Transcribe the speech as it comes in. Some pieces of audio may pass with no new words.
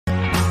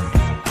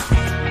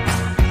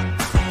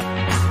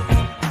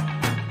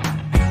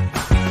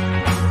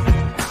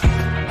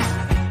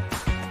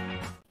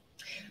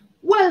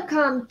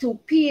Welcome to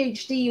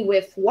PhD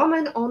with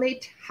Woman on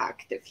It,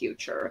 Hack the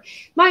Future.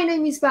 My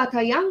name is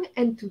Beata Young,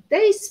 and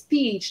today's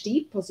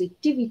PhD,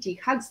 Positivity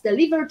Hacks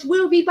Delivered,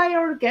 will be by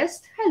our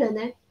guest,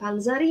 Helene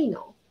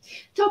Panzarino.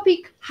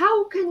 Topic: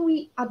 how can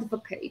we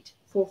advocate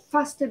for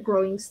faster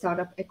growing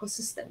startup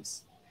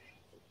ecosystems?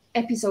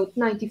 Episode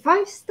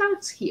 95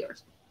 starts here.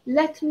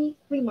 Let me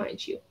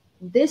remind you.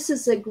 This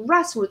is a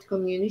grassroots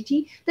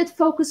community that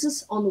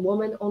focuses on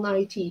women on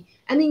IT,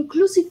 an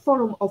inclusive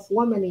forum of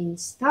women in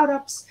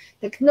startups,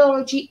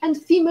 technology,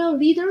 and female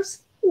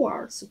leaders who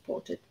are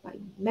supported by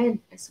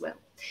men as well.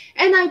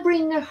 And I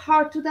bring a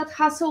heart to that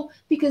hustle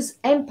because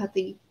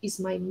empathy is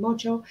my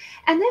motto,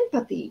 and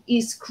empathy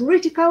is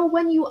critical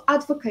when you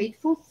advocate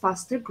for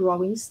faster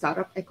growing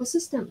startup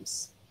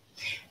ecosystems.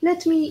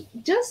 Let me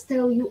just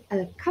tell you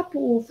a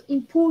couple of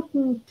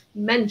important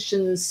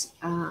mentions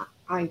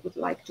I would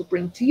like to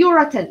bring to your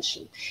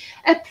attention.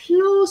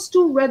 Applause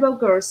to Rebel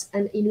Girls,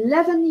 an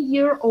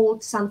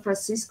 11-year-old San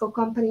Francisco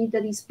company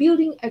that is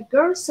building a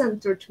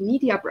girl-centered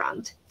media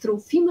brand through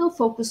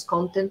female-focused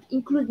content,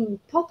 including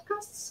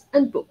podcasts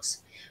and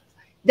books.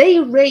 They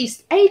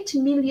raised 8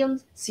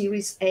 million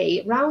Series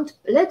A round,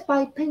 led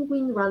by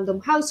Penguin Random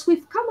House,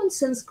 with Common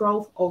Sense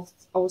Growth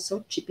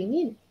also chipping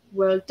in.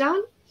 Well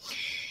done.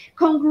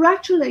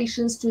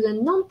 Congratulations to the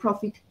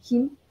nonprofit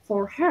Him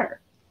for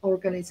Her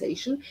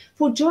organization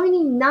for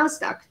joining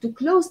NASDAQ to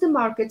close the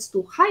markets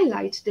to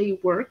highlight their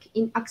work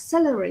in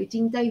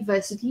accelerating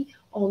diversity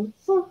on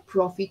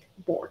for-profit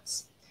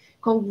boards.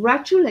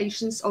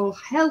 Congratulations on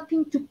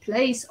helping to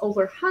place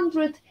over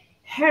 100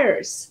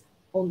 hairs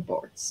on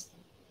boards.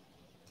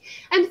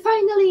 And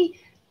finally,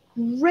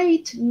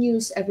 great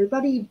news,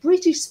 everybody.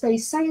 British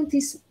space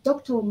scientist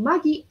Dr.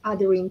 Maggie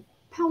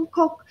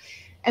Aderin-Pocock,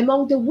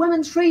 among the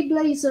women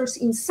trailblazers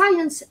in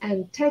science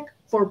and tech,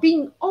 for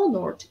being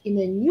honored in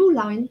a new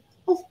line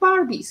of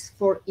Barbies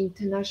for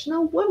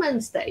International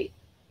Women's Day.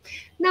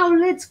 Now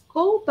let's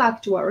go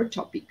back to our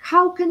topic.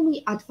 How can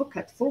we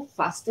advocate for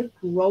faster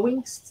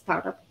growing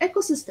startup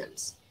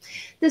ecosystems?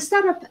 The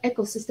startup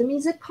ecosystem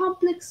is a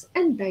complex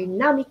and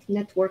dynamic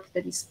network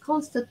that is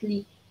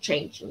constantly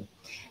changing.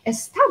 A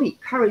study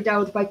carried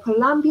out by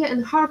Columbia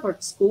and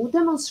Harvard School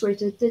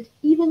demonstrated that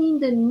even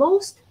in the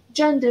most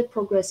gender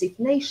progressive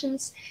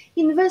nations,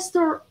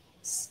 investors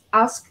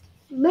asked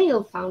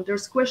male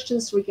founders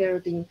questions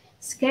regarding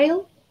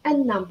scale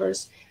and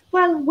numbers,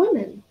 while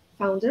women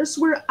founders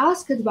were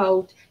asked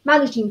about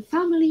managing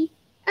family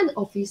and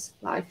office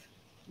life.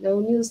 No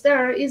news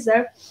there, is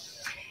there?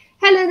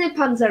 Helene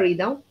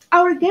Panzarino,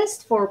 our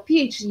guest for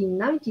PhD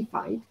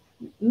 95,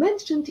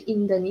 mentioned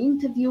in an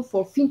interview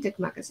for FinTech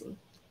magazine,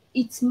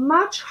 it's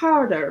much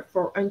harder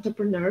for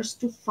entrepreneurs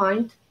to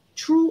find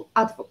true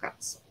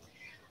advocates.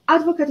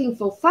 Advocating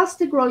for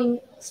faster growing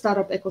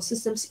startup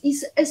ecosystems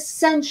is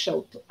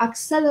essential to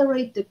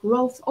accelerate the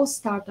growth of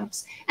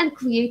startups and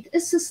create a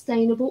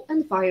sustainable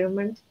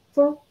environment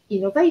for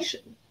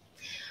innovation.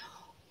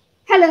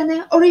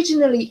 Helene,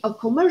 originally a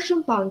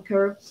commercial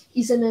banker,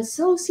 is an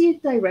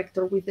associate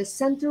director with the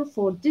Center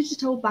for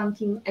Digital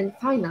Banking and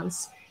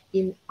Finance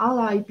in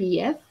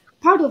LIBF,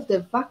 part of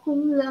the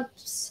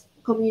Vacuumlabs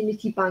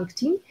Community Bank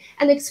team,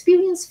 an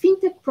experienced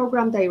FinTech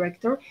Programme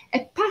Director, a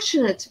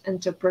passionate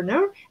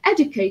entrepreneur,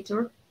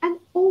 educator, and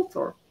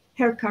author.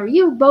 Her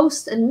career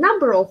boasts a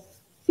number of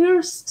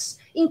firsts,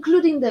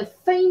 including the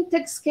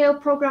FinTech Scale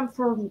Programme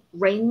for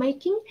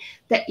Rainmaking,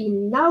 the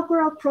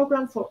Inaugural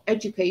Programme for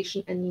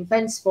Education and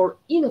Events for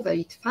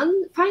Innovate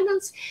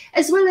Finance,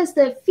 as well as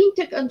the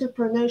FinTech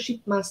Entrepreneurship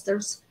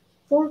Masters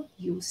for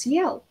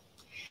UCL.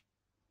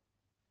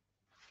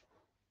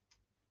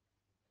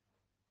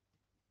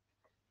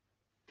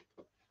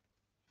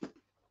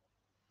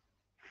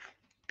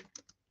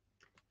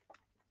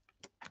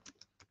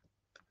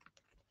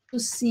 To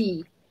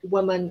see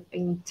women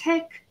in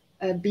tech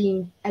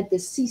being at the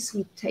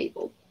C-suite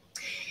table.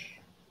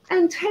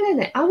 And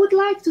Helene, I would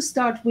like to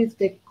start with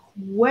the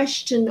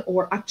question,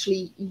 or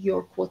actually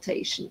your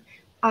quotation.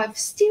 I've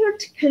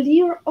steered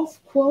clear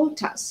of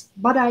quotas,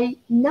 but I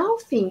now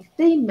think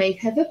they may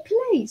have a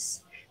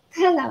place.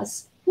 Tell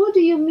us, what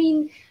do you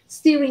mean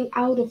steering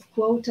out of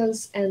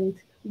quotas, and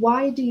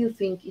why do you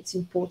think it's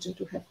important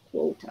to have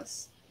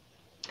quotas?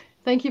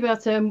 Thank you,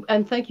 Beata,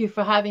 and thank you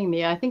for having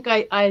me. I think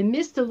I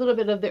missed a little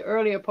bit of the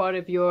earlier part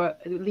of your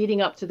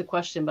leading up to the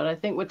question, but I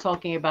think we're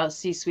talking about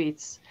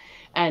C-suites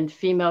and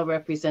female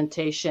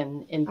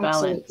representation in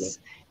balance.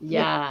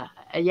 Yeah.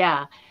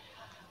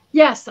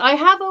 Yes, I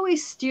have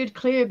always steered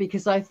clear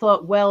because I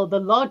thought, well, the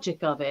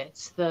logic of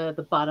it,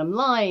 the bottom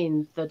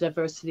line, the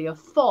diversity of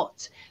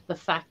thought, the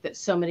fact that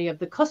so many of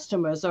the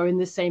customers are in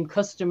the same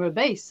customer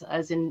base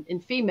as in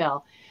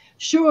female,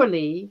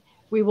 surely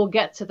we will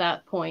get to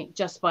that point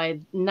just by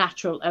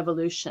natural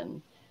evolution.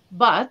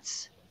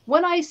 But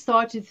when I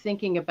started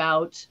thinking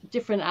about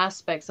different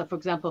aspects of, for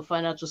example,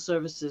 financial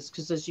services,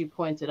 because as you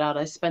pointed out,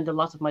 I spend a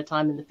lot of my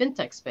time in the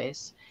fintech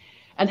space,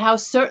 and how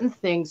certain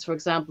things, for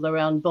example,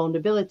 around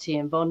vulnerability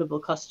and vulnerable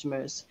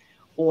customers,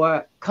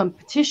 or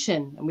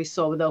competition, and we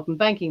saw with open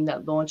banking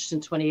that launched in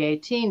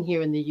 2018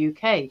 here in the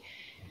UK,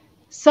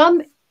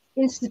 some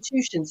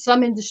institutions,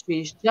 some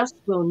industries just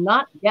will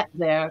not get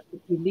there if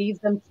we leave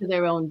them to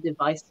their own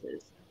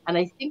devices. And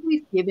I think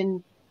we've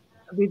given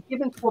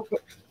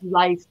corporate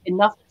life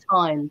enough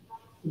time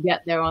to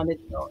get there on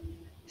its own.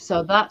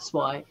 So that's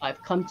why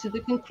I've come to the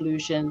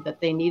conclusion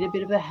that they need a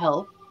bit of a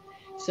help.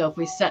 So if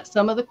we set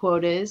some of the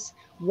quotas,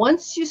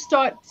 once you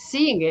start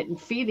seeing it and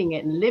feeling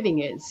it and living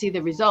it and see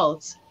the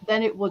results,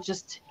 then it will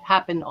just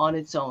happen on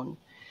its own.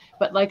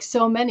 But like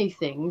so many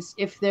things,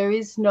 if there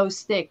is no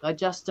stick, I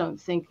just don't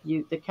think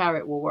the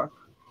carrot will work.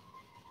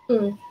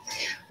 Mm.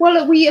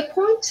 Well, we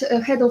appoint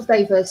a head of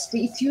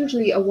diversity. It's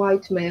usually a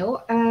white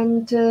male,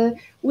 and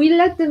we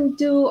let them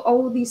do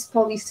all these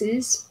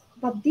policies,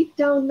 but deep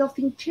down,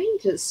 nothing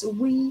changes.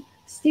 We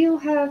still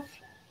have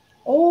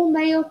all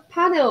male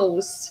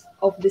panels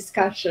of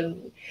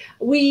discussion.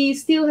 We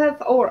still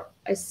have, or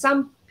as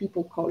some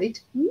people call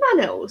it,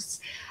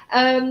 manuals.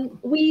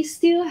 We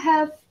still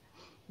have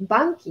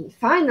banking,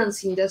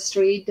 finance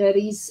industry that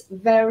is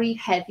very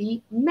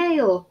heavy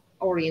male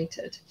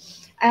oriented.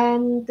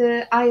 And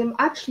I am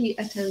actually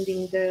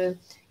attending the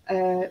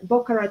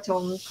Boca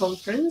Raton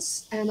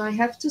conference, and I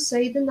have to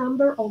say the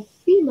number of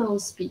female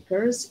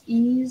speakers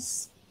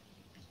is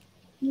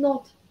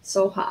not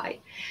so high.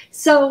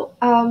 So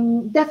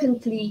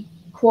definitely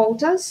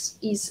quotas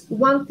is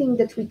one thing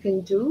that we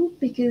can do,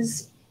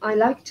 because I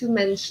like to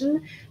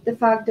mention the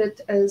fact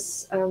that,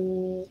 as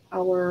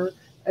our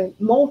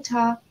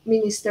Malta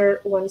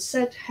minister once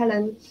said,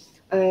 Helen,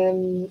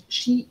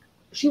 she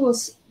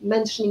was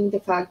mentioning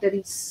the fact that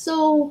it's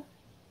so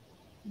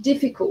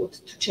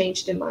difficult to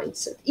change the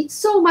mindset. It's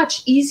so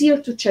much easier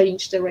to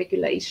change the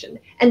regulation,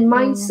 and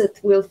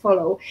mindset will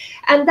follow.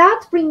 And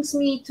that brings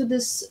me to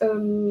this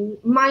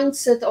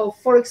mindset of,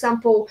 for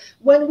example,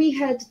 when we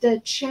had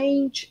the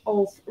change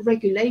of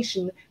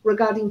regulation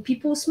regarding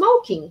people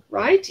smoking,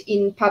 right,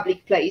 in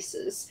public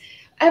places.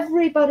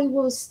 Everybody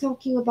was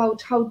talking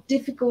about how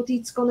difficult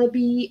it's going to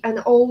be,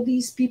 and all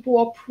these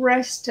people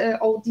oppressed,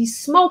 all these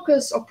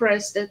smokers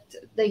oppressed, that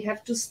they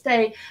have to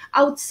stay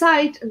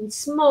outside and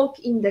smoke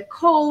in the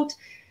cold.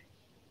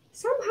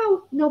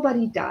 Somehow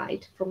nobody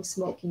died from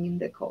smoking in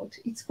the cold.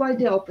 It's quite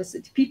the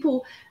opposite.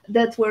 People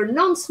that were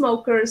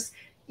non-smokers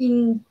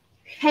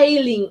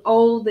inhaling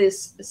all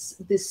this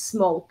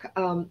smoke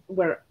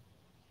were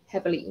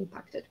heavily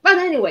impacted. But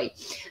anyway,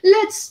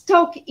 let's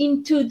dive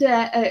into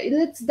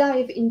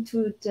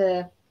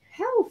the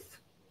health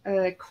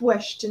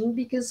question,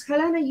 because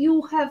Helena,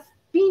 you have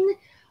been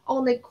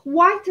on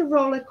quite a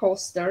roller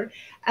coaster,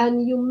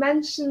 and you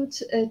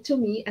mentioned to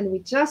me, and we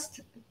just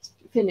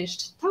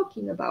finished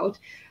talking about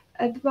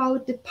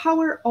the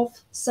power of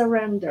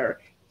surrender.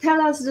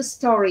 Tell us the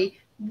story.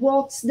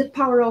 What's the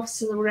power of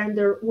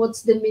surrender?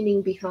 What's the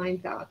meaning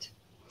behind that?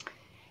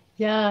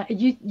 Yeah,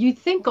 you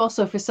think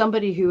also, for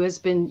somebody who has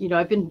been,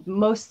 I've been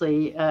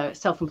mostly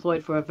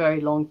self-employed for a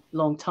very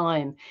long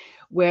time,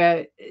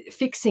 where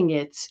fixing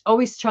it,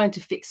 always trying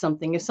to fix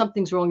something. If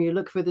something's wrong, you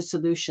look for the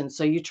solution.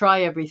 So you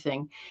try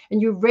everything,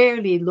 and you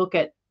rarely look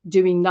at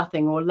doing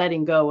nothing or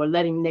letting go or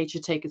letting nature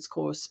take its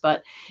course.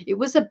 But it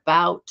was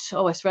about,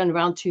 I spent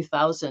around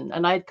 2000,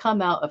 and I'd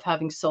come out of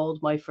having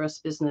sold my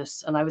first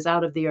business, and I was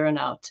out of the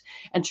earnout.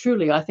 And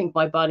truly, I think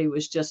my body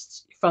was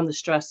just, from the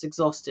stress,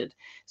 exhausted.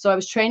 So I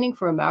was training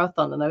for a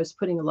marathon, and I was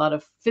putting a lot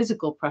of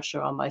physical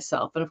pressure on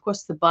myself. And of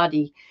course, the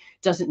body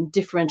doesn't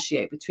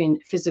differentiate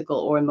between physical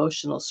or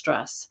emotional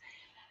stress.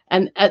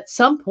 And at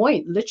some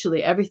point,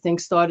 literally everything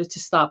started to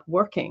stop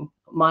working.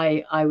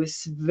 I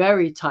was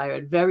very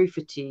tired, very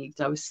fatigued.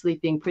 I was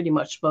sleeping pretty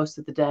much most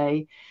of the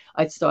day.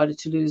 I'd started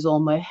to lose all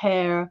my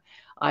hair.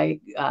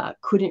 I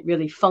couldn't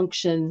really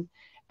function.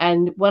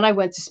 And when I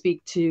went to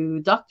speak to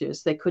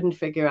doctors, they couldn't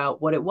figure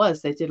out what it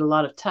was. They did a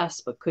lot of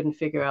tests, but couldn't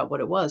figure out what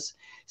it was.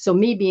 So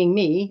me being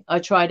me, I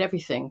tried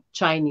everything: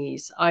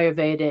 Chinese,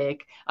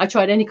 Ayurvedic. I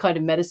tried any kind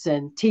of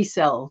medicine,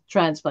 T-cell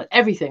transplant,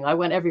 everything. I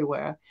went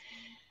everywhere.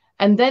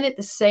 And then at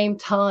the same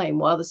time,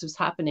 while this was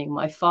happening,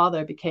 my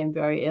father became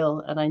very ill,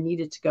 and I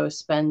needed to go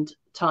spend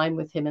time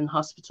with him in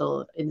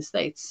hospital in the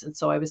States. And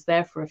so I was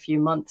there for a few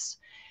months.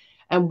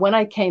 And when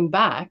I came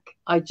back,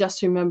 I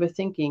just remember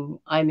thinking,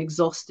 I'm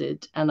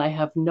exhausted and I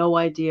have no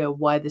idea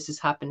why this is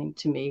happening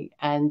to me.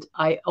 And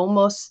I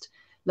almost,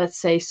 let's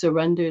say,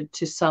 surrendered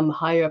to some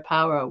higher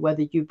power,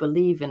 whether you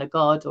believe in a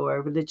God or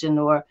a religion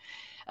or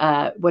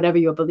whatever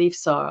your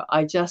beliefs are.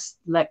 I just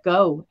let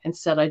go and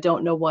said, I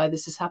don't know why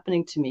this is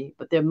happening to me,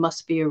 but there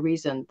must be a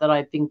reason that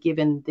I've been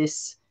given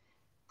this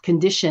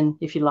condition,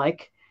 if you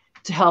like,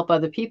 to help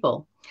other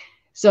people.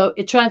 So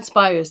it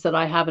transpires that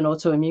I have an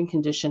autoimmune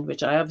condition,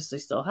 which I obviously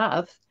still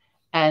have.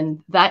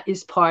 And that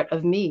is part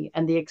of me,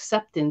 and the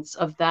acceptance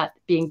of that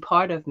being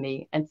part of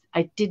me. And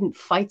I didn't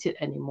fight it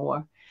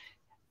anymore.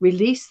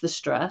 Release the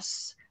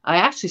stress. I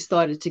actually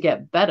started to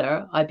get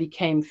better. I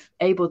became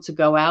able to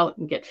go out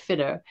and get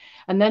fitter,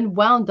 and then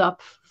wound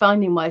up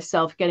finding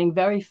myself getting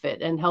very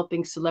fit and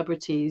helping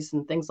celebrities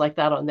and things like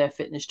that on their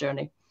fitness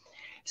journey.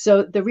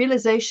 So the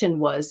realization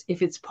was,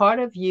 if it's part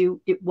of you,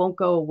 it won't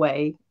go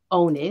away.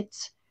 Own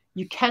it.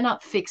 You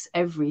cannot fix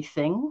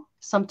everything.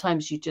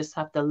 Sometimes you just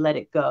have to let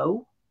it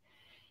go.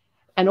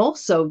 And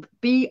also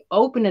be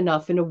open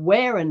enough and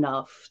aware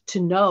enough to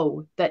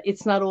know that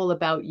it's not all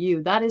about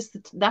you.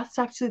 That's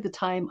actually the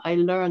time I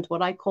learned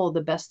what I call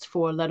the best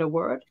 4-letter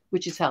word,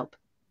 which is help.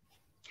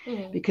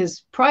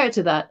 Because prior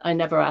to that, I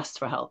never asked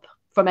for help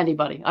from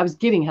anybody. I was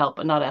giving help,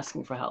 but not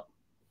asking for help.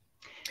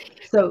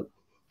 So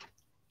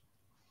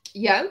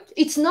yeah,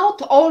 it's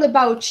not all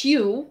about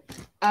you.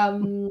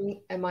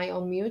 Am I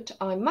on mute?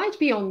 I might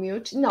be on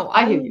mute. No,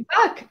 I hear you.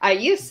 Back.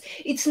 Yes,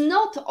 it's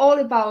not all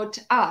about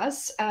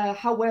us.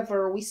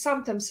 However, we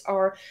sometimes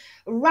are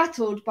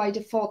rattled by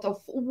the thought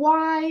of,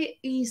 why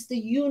is the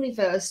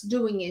universe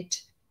doing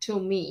it to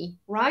me,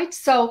 right?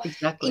 So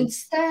exactly.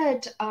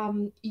 Instead,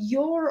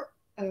 your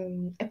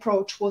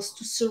approach was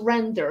to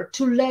surrender,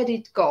 to let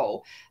it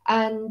go.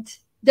 And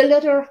the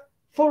letter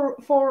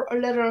for a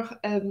letter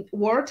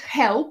word,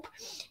 help.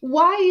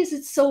 Why is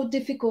it so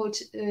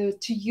difficult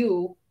to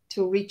you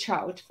to reach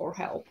out for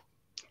help?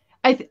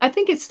 I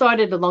think it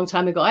started a long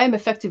time ago. I am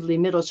effectively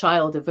middle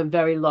child of a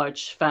very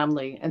large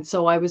family. And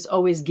so I was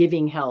always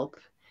giving help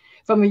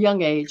from a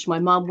young age. My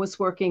mom was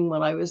working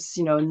when I was,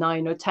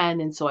 9 or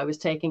 10. And so I was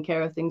taking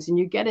care of things. And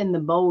you get in the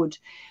mode.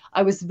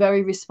 I was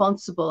very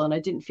responsible and I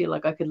didn't feel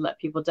like I could let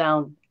people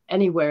down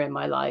anywhere in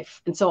my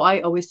life. And so I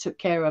always took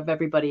care of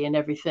everybody and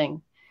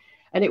everything.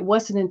 And it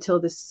wasn't until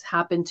this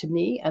happened to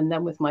me and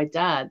then with my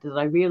dad that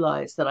I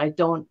realized that I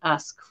don't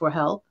ask for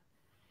help.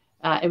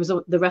 It was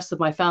the rest of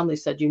my family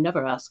said, you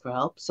never ask for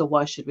help. So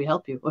why should we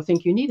help you or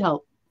think you need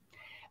help?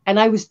 And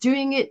I was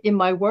doing it in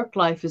my work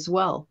life as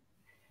well.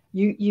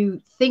 You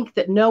think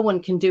that no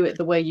one can do it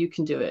the way you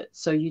can do it.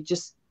 So you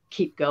just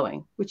keep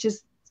going, which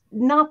is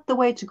not the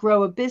way to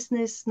grow a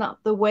business,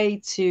 not the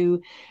way to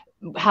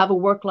have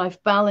a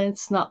work-life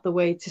balance, not the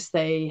way to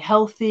stay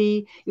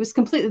healthy. It was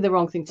completely the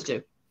wrong thing to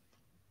do.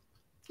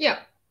 Yeah.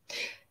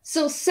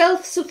 So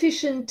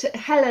self-sufficient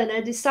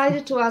Helene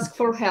decided to ask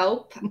for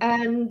help,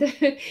 and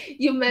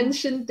you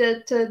mentioned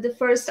that the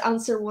first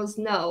answer was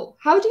no.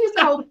 How do you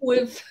cope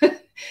with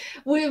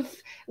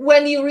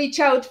when you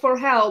reach out for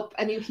help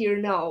and you hear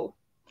no?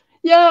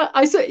 Yeah,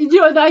 I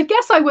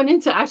guess I went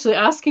into actually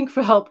asking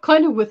for help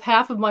kind of with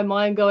half of my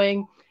mind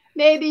going,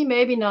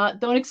 maybe not.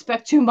 Don't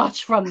expect too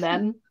much from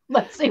them.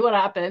 Let's see what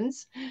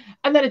happens.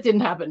 And then it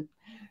didn't happen.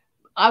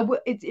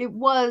 It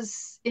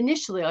was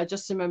initially, I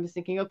just remember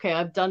thinking, okay,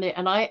 I've done it.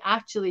 And I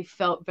actually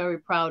felt very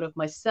proud of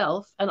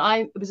myself.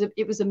 And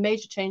it was a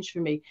major change for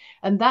me.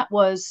 And that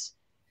was,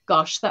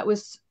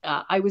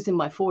 I was in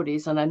my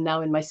 40s and I'm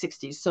now in my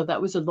 60s. So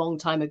that was a long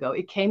time ago.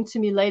 It came to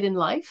me late in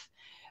life,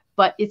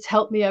 but it's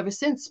helped me ever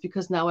since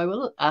because now I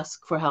will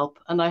ask for help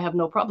and I have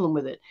no problem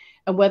with it.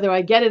 And whether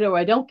I get it or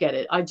I don't get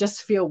it, I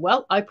just feel,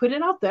 well, I put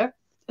it out there.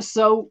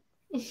 So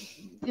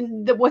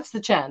what's the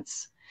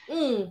chance?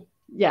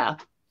 Yeah.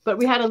 But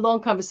we had a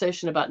long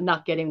conversation about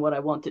not getting what I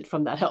wanted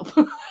from that help.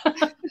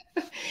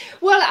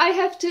 Well, I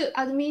have to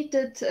admit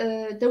that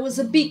there was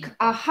a big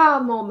aha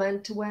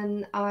moment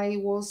when I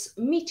was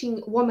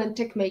meeting women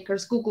tech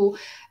makers, Google,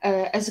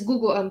 as a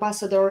Google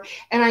ambassador.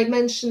 And I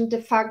mentioned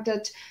the fact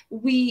that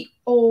we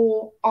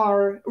all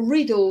are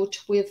riddled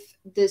with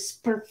this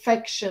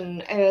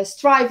perfection,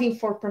 striving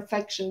for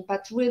perfection,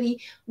 but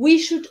really we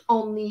should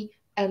only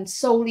and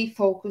solely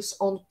focus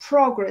on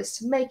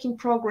progress, making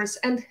progress,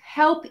 and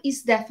help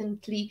is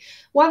definitely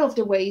one of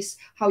the ways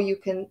how you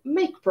can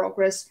make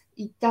progress.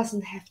 It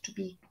doesn't have to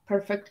be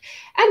perfect.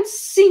 And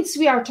since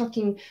we are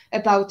talking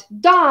about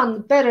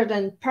done better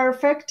than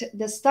perfect,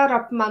 the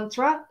startup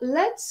mantra,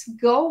 let's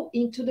go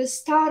into the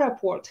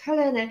startup world.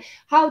 Helene,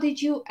 how did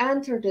you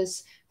enter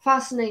this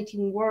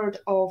fascinating world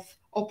of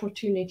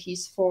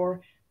opportunities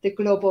for the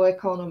global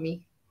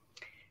economy?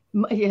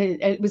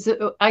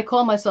 I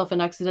call myself an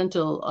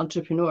accidental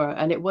entrepreneur,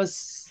 and it was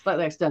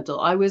slightly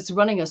accidental. I was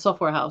running a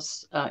software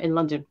house in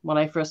London when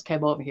I first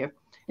came over here.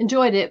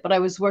 Enjoyed it, but I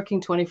was working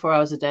 24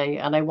 hours a day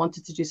and I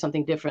wanted to do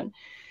something different.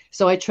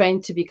 So I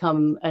trained to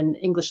become an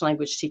English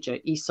language teacher,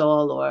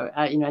 ESOL, or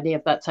any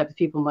of that type of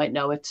people might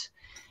know it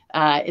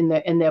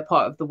in their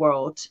part of the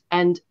world.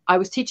 And I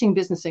was teaching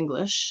business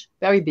English,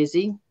 very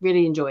busy,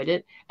 really enjoyed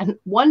it. And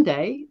one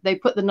day they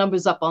put the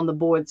numbers up on the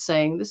board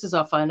saying, this is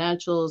our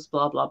financials,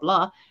 blah, blah,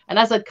 blah. And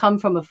as I'd come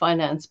from a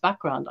finance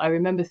background, I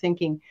remember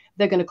thinking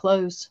they're going to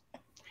close.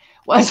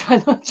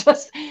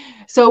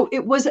 So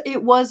it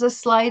was a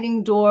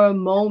sliding door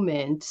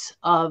moment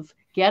of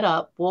get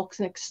up, walk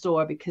next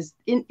door, because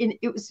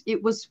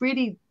it was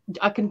really,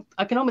 I can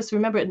almost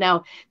remember it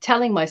now,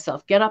 telling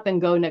myself, get up and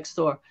go next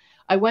door.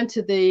 I went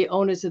to the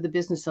owners of the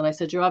business and I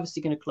said, you're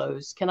obviously going to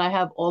close. Can I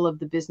have all of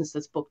the business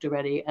that's booked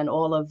already and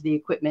all of the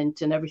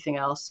equipment and everything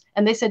else?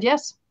 And they said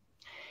yes.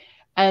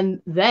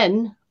 And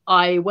then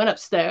I went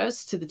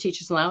upstairs to the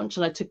teacher's lounge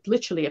and I took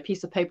literally a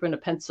piece of paper and a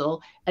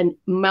pencil and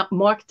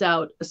marked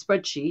out a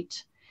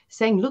spreadsheet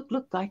saying, look,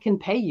 I can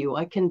pay you.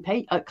 I can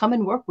pay, come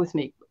and work with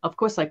me. Of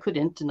course I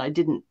couldn't. And I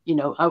didn't,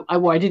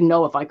 I didn't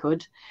know if I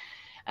could.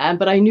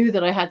 But I knew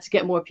that I had to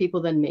get more people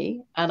than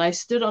me. And I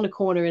stood on a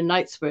corner in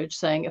Knightsbridge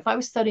saying, if I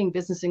was studying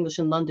business English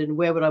in London,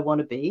 where would I want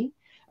to be?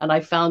 And I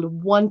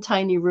found one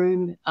tiny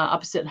room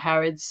opposite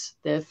Harrods,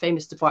 the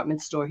famous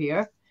department store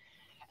here.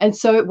 And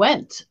so it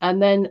went.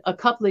 And then a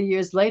couple of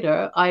years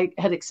later, I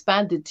had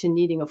expanded to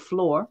needing a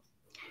floor.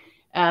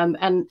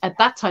 And at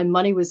that time,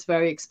 money was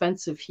very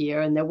expensive here,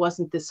 and there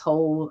wasn't this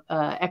whole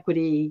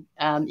equity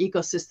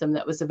ecosystem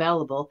that was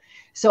available.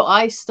 So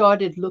I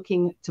started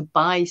looking to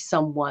buy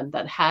someone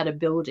that had a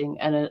building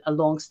and a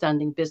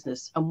long-standing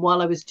business. And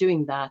while I was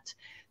doing that,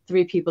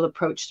 3 people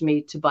approached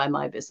me to buy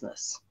my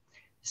business.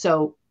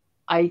 So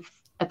I,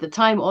 at the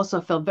time,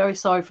 also felt very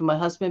sorry for my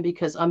husband,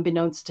 because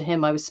unbeknownst to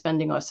him, I was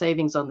spending our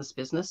savings on this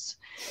business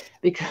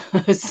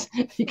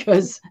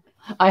because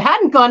I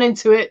hadn't gone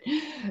into it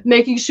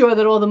making sure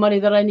that all the money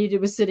that I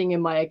needed was sitting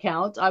in my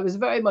account. I was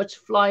very much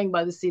flying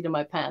by the seat of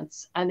my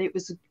pants. And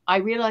I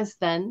realized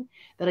then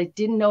that I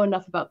didn't know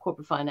enough about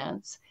corporate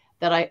finance,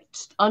 that I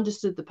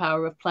understood the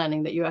power of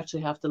planning, that you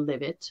actually have to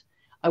live it.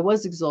 I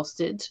was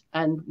exhausted.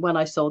 And when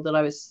I sold it,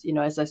 I was,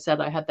 as I said,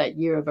 I had that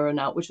year of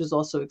burnout, which was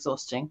also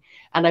exhausting.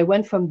 And I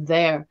went from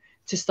there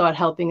to start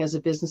helping as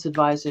a business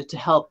advisor to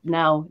help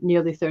now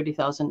nearly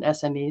 30,000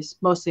 SMEs,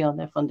 mostly on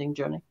their funding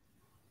journey.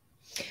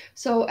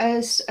 So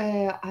as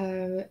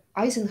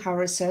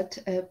Eisenhower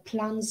said,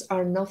 plans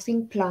are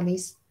nothing,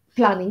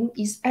 planning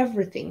is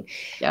everything.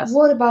 Yes.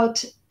 What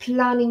about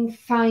planning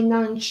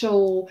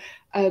financial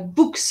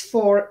books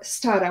for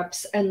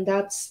startups? And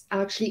that's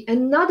actually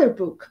another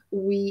book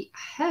we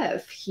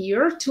have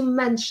here to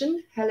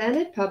mention.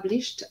 Helene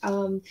published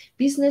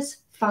Business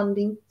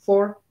Funding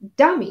for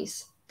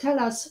Dummies. Tell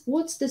us,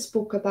 what's this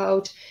book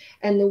about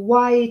and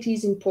why it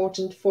is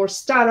important for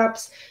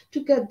startups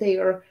to get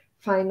their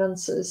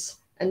finances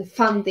and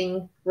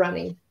funding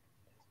running?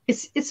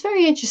 It's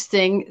very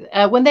interesting.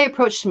 When they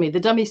approached me, the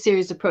Dummy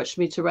series approached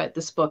me to write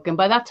this book. And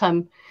by that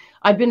time,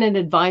 I'd been an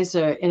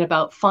advisor in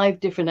about 5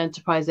 different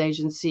enterprise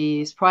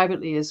agencies,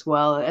 privately as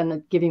well,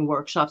 and giving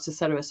workshops,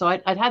 etc. So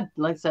I'd had,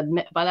 like I said,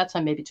 by that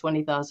time, maybe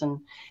 20,000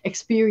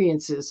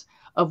 experiences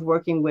of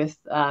working with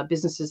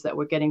businesses that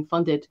were getting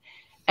funded.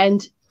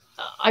 And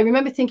I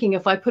remember thinking,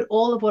 if I put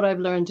all of what I've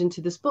learned into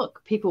this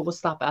book, people will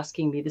stop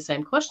asking me the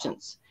same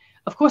questions.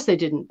 Of course they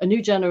didn't. A new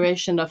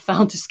generation of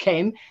founders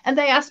came and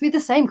they asked me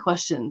the same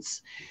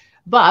questions.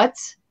 But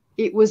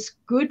it was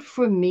good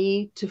for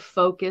me to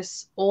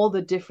focus all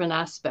the different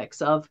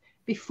aspects of,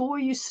 before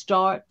you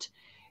start,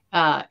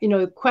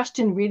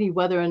 question really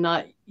whether or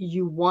not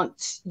you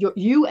want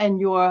you and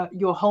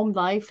your home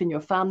life and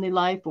your family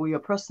life or your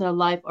personal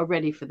life are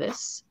ready for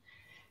this.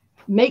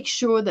 Make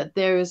sure that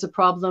there is a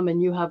problem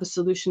and you have a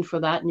solution for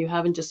that and you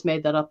haven't just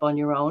made that up on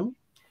your own.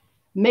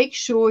 Make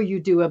sure you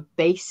do a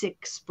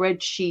basic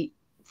spreadsheet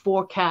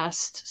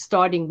forecast,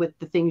 starting with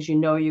the things you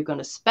know you're going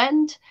to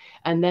spend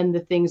and then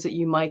the things that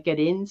you might get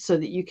in, so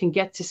that you can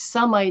get to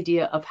some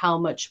idea of how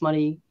much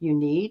money you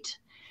need.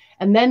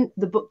 And then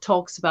the book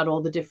talks about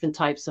all the different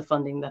types of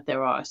funding that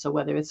there are. So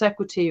whether it's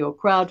equity or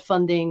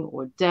crowdfunding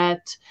or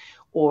debt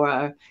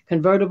or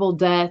convertible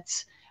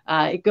debt,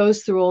 it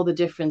goes through all the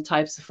different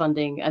types of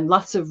funding and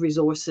lots of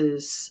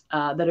resources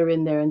that are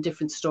in there and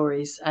different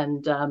stories.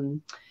 And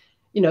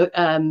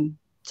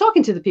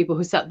talking to the people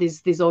who set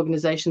these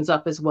organizations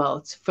up as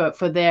well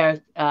for their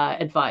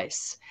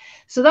advice.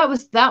 So that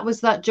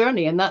was that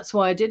journey, and that's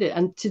why I did it.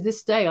 And to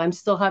this day, I'm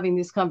still having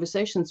these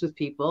conversations with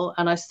people,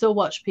 and I still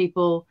watch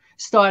people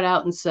start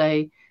out and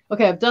say,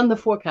 okay, I've done the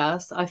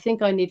forecast. I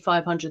think I need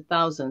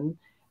 500,000.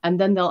 And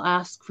then they'll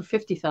ask for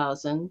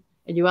 50,000.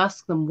 And you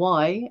ask them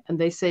why, and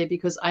they say,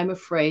 because I'm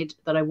afraid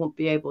that I won't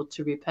be able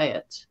to repay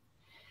it.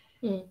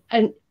 Mm.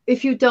 And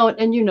if you don't,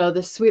 and you know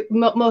this,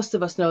 most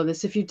of us know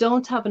this, if you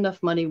don't have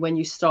enough money when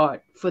you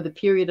start for the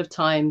period of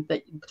time,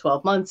 that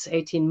 12 months,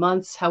 18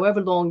 months,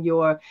 however long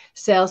your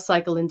sales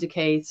cycle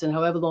indicates and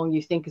however long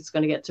you think it's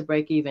going to get to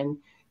break even,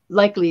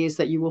 likely is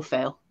that you will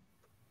fail.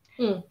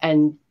 Mm.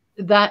 And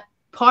that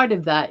part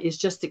of that is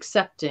just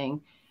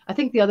accepting. I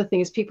think the other thing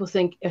is people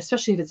think,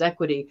 especially if it's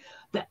equity,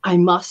 that I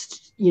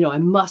must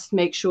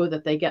make sure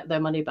that they get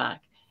their money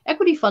back.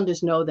 Equity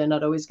funders know they're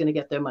not always going to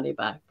get their money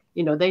back.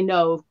 They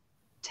know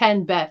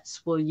 10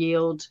 bets will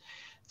yield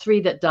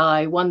 3 that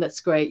die, 1 that's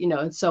great,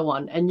 and so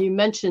on. And you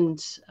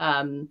mentioned,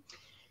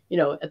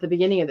 at the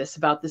beginning of this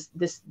about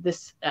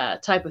this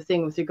type of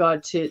thing with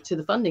regard to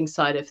the funding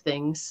side of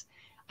things.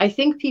 I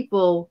think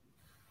people,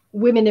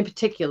 women in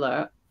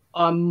particular,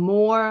 are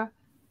more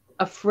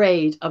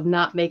afraid of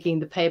not making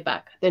the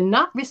payback. They're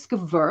not risk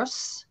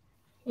averse.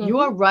 Mm-hmm. You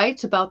are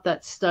right about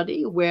that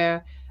study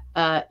where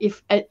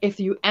if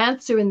you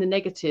answer in the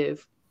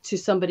negative to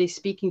somebody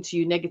speaking to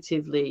you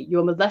negatively,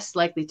 you're less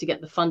likely to get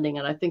the funding.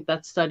 And I think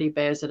that study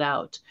bears it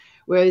out.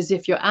 Whereas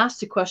if you're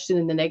asked a question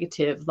in the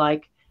negative,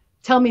 like,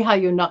 tell me how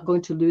you're not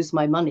going to lose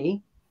my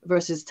money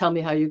versus tell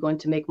me how you're going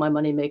to make my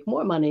money make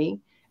more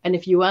money. And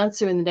if you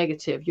answer in the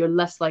negative, you're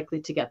less likely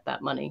to get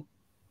that money.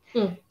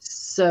 Mm.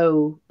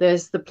 So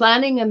there's the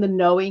planning and the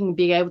knowing,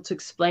 being able to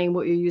explain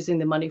what you're using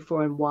the money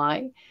for and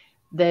why.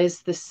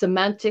 There's the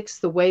semantics,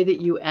 the way that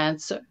you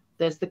answer.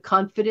 There's the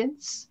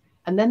confidence.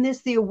 And then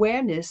there's the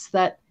awareness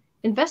that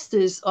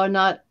investors are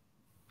not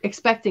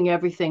expecting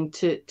everything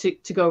to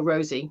go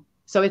rosy.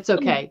 So it's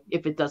okay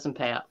if it doesn't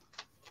pay out.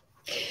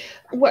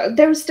 Well,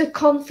 there's the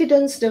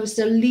confidence, there's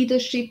the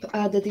leadership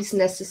that is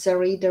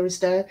necessary, there's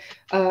the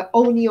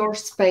own your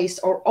space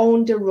or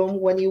own the room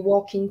when you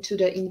walk into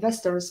the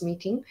investors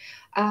meeting.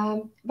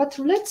 But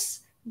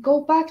let's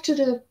go back to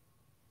the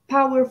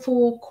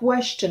powerful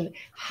question.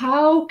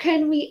 How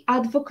can we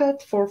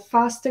advocate for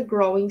faster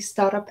growing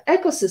startup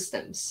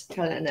ecosystems,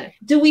 Helene?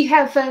 Do we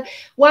have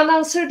one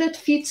answer that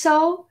fits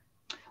all?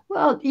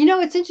 Well,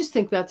 it's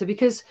interesting, Beata,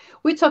 because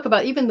we talk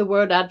about even the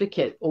word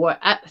advocate or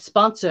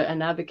sponsor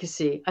and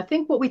advocacy. I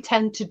think what we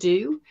tend to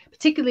do,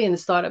 particularly in the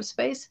startup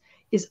space,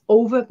 is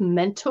over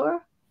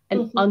mentor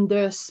and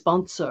under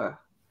sponsor.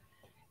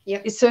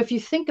 Yeah. So if you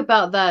think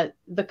about that,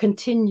 the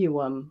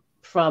continuum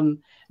from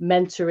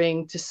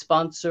mentoring to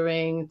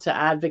sponsoring to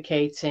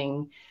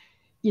advocating,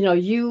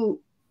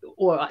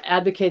 or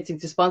advocating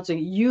to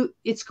sponsoring,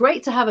 it's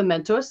great to have a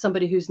mentor,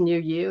 somebody who's near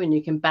you and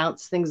you can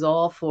bounce things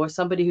off, or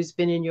somebody who's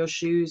been in your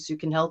shoes who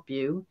can help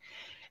you.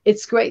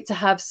 It's great to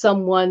have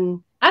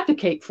someone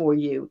advocate for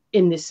you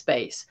in this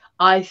space.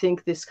 I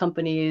think this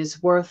company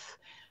is worth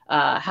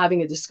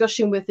having a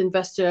discussion with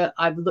investor.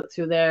 I've looked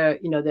through their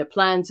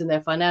plans and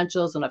their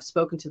financials, and I've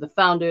spoken to the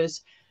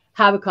founders,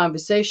 have a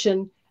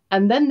conversation.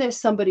 And then there's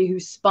somebody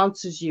who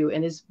sponsors you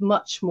and is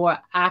much more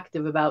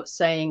active about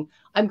saying,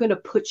 I'm going to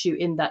put you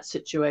in that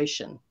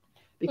situation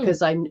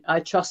because I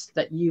trust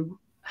that you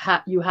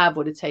have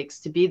what it takes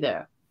to be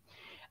there.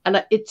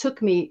 And it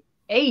took me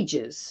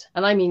ages,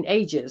 and I mean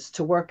ages,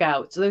 to work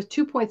out. So there's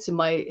 2 points in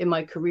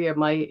my career,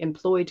 my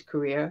employed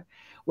career,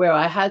 where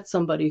I had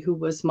somebody who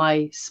was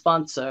my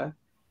sponsor,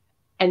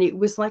 and it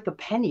was like a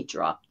penny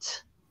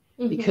dropped,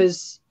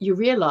 because you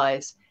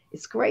realize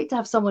it's great to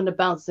have someone to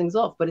bounce things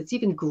off, but it's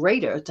even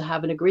greater to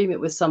have an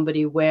agreement with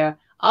somebody where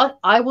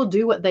I will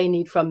do what they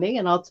need from me,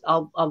 and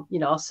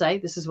I'll say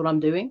this is what I'm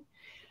doing,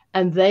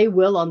 and they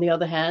will, on the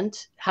other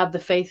hand, have the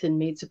faith in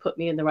me to put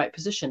me in the right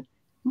position.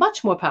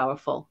 Much more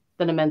powerful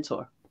than a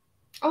mentor.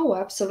 Oh,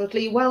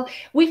 absolutely. Well,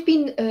 we've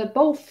been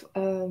both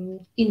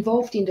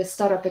involved in the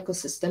startup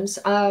ecosystems.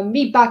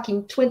 Me back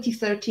in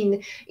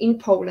 2013 in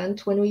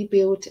Poland when we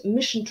built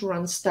Mission to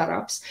Run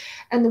startups.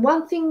 And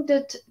one thing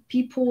that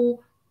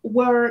people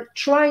were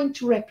trying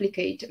to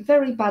replicate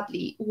very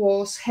badly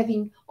was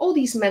having all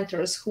these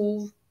mentors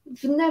who've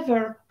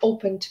never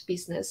opened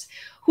business,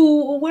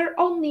 who were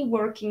only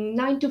working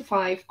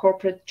 9-to-5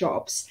 corporate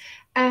jobs.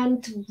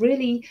 And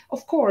really,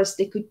 of course,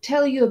 they could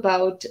tell you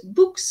about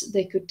books,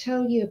 they could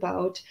tell you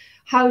about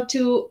how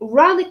to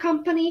run a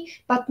company,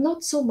 but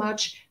not so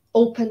much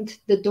opened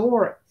the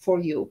door for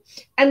you.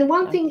 And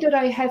one thing that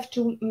I have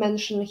to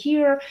mention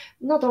here,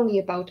 not only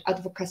about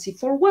advocacy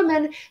for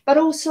women, but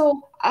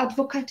also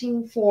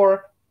advocating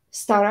for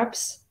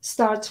startups,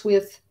 starts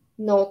with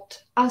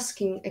not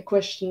asking a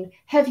question,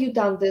 have you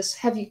done this,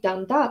 have you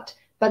done that,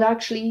 but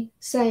actually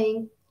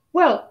saying,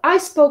 well, I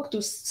spoke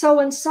to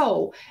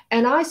so-and-so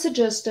and I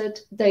suggested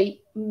they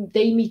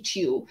meet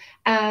you,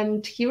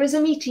 and here is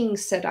a meeting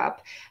set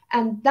up.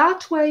 And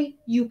that way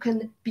you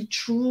can be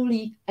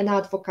truly an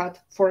advocate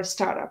for a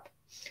startup.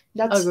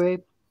 That's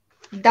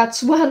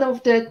one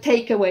of the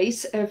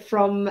takeaways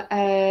from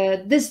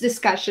this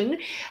discussion,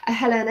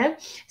 Helene.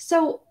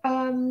 So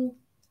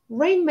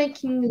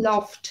Rainmaking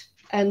Loft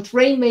and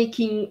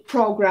Rainmaking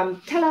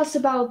program, tell us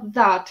about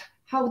that.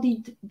 How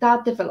did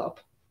that develop?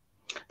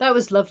 That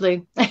was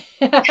lovely.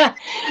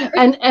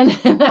 and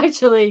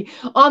actually,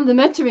 on the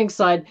mentoring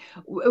side,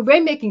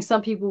 Rainmaking,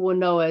 some people will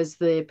know as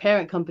the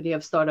parent company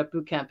of Startup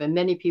Bootcamp, and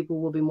many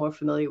people will be more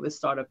familiar with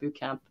Startup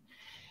Bootcamp.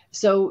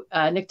 So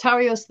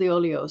Nectarios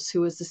Theolios,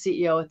 who was the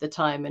CEO at the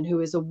time and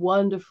who is a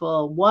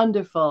wonderful,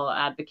 wonderful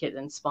advocate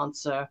and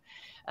sponsor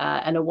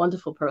and a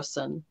wonderful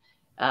person,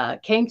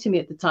 came to me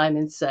at the time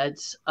and said,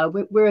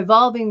 we're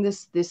evolving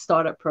this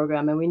startup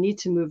program and we need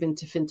to move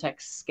into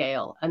FinTech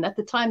Scale. And at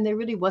the time, there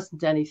really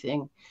wasn't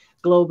anything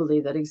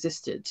globally that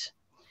existed.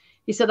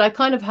 He said, I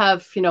kind of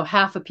have,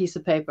 half a piece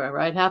of paper,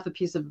 right? Half a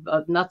piece of,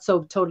 not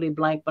so totally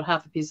blank, but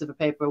half a piece of a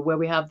paper where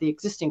we have the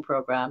existing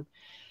program.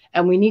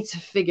 And we need to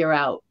figure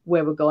out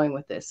where we're going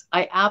with this.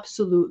 I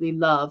absolutely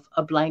love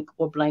a blank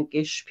or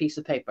blankish piece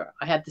of paper.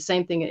 I had the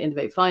same thing at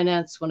Innovate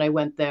Finance when I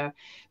went there,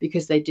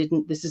 because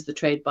this is the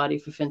trade body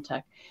for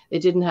FinTech. They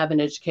didn't have an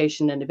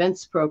education and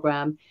events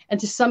program. And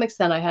to some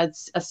extent, I had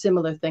a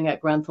similar thing at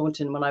Grant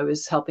Thornton when I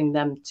was helping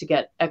them to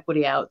get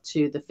equity out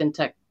to the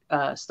FinTech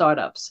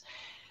startups.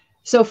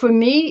 So for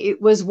me, it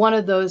was one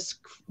of those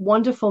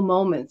wonderful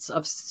moments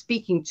of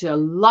speaking to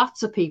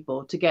lots of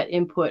people to get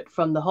input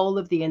from the whole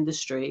of the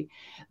industry,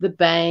 the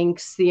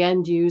banks, the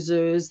end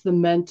users, the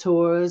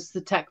mentors,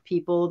 the tech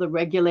people, the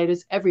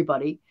regulators,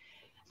 everybody.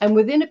 And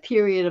within a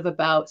period of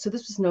so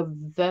this was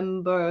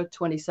November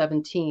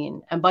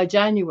 2017. And by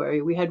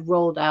January, we had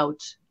rolled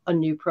out a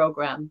new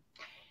program,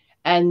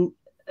 and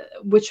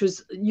which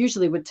was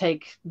usually would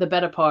take the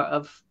better part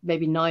of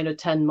maybe 9 or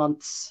 10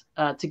 months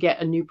to get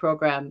a new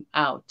program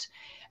out.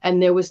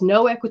 And there was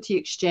no equity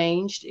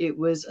exchanged. It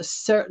was a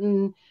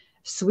certain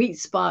sweet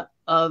spot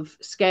of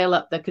scale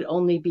up that could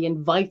only be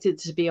invited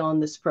to be on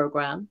this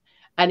program.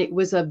 And it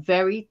was a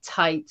very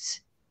tight,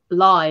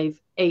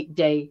 live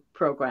 8-day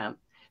program.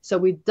 So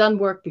we'd done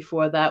work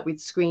before that. We'd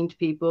screened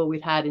people.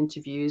 We'd had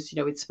interviews.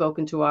 We'd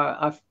spoken to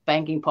our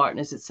banking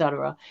partners,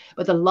 etc.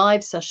 But the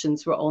live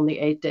sessions were only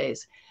 8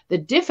 days. The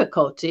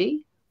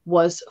difficulty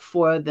was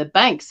for the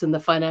banks and the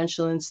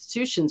financial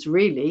institutions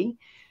really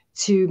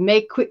to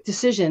make quick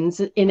decisions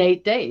in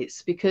 8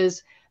 days,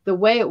 because the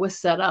way it was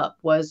set up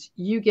was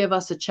you give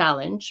us a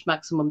challenge,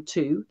 maximum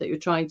 2, that you're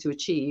trying to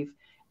achieve,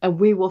 and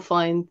we will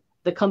find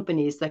the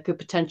companies that could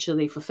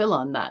potentially fulfill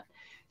on that.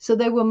 So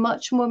they were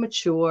much more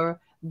mature.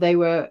 They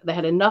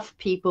had enough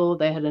people.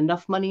 They had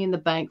enough money in the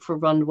bank for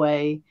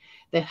runway.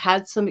 They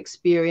had some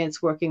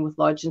experience working with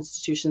large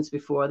institutions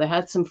before. They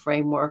had some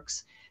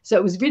frameworks. So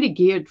it was really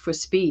geared for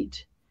speed.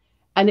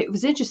 And it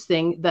was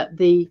interesting that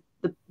the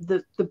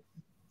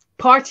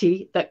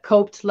party that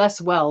coped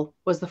less well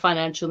was the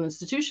financial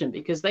institution,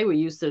 because they were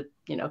used to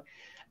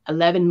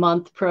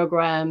 11-month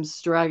programs,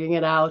 dragging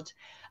it out.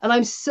 And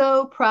I'm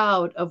so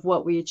proud of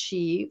what we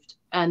achieved.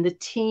 And the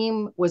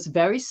team was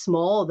very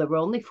small. There were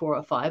only 4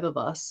 or 5 of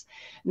us.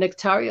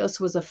 Nectarios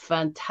was a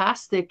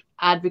fantastic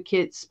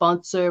advocate,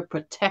 sponsor,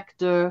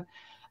 protector,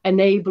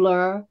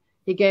 enabler.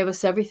 He gave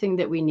us everything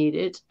that we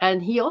needed.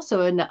 And he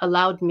also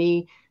allowed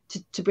me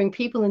to bring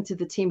people into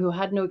the team who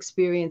had no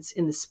experience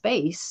in the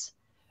space,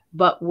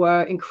 but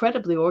were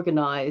incredibly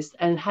organized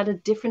and had a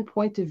different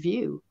point of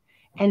view.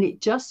 And it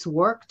just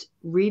worked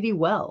really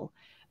well.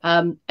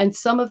 And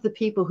some of the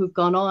people who've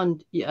gone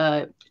on,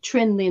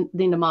 Trin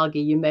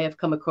Linamagi, you may have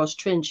come across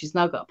Trin. She's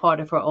now got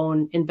part of her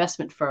own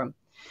investment firm,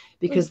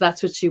 because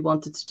that's what she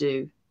wanted to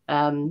do.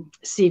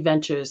 C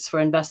Ventures for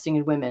investing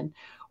in women.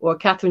 Or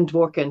Catherine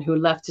Dworkin, who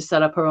left to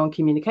set up her own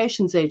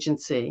communications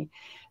agency.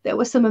 There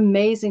were some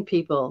amazing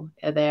people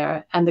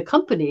there. And the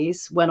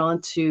companies went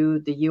on to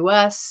the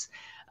US,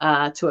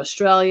 to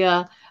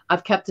Australia.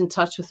 I've kept in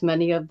touch with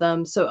many of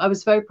them. So I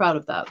was very proud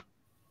of that.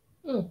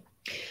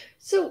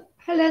 So,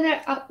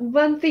 Helene,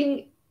 one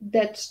thing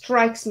that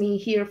strikes me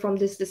here from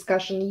this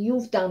discussion,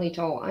 you've done it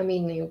all. I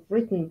mean, you've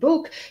written a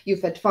book,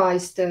 you've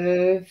advised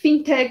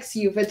fintechs,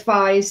 you've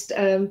advised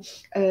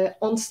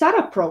on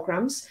startup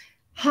programs.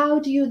 How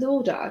do you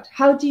do that?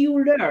 How do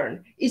you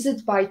learn? Is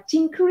it by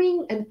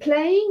tinkering and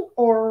playing,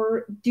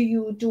 or do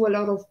you do a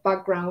lot of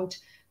background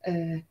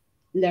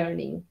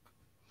learning?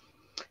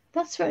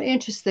 That's very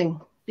interesting,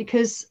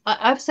 because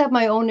I've had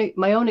my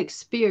own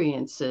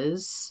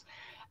experiences,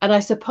 and I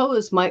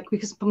suppose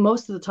because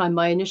most of the time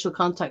my initial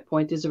contact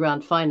point is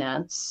around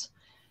finance,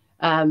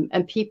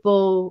 and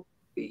people.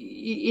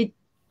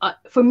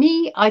 For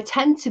me, I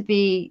tend to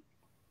be.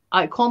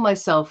 I call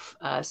myself,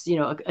 a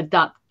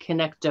dot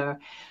connector.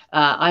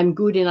 I'm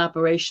good in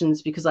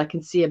operations because I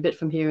can see a bit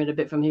from here and a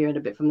bit from here and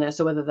a bit from there.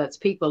 So whether that's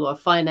people or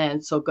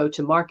finance or go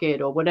to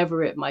market or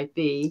whatever it might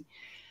be,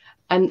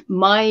 and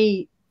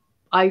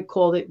I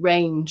call it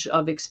range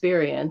of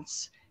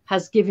experience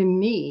has given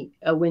me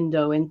a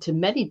window into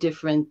many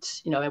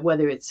different,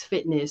 whether it's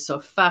fitness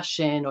or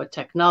fashion or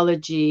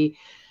technology,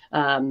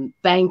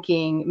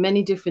 banking,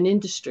 many different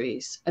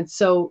industries. And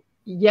so,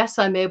 yes,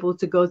 I'm able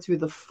to go through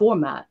the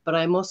format, but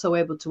I'm also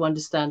able to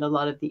understand a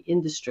lot of the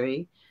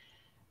industry.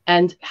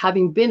 And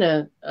having been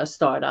a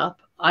startup,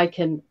 I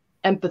can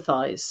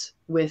empathize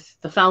with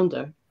the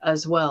founder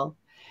as well.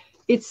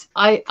 It's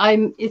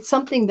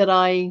something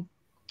that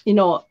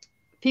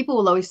people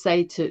will always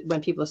say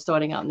when people are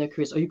starting out in their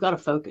careers, you got to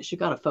focus, you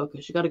got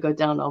to go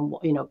down on,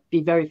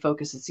 be very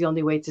focused. It's the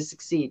only way to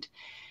succeed.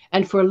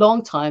 And for a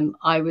long time,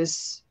 I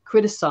was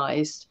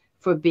criticized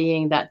for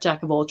being that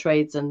jack of all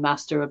trades and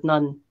master of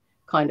none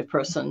kind of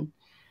person.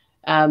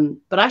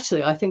 But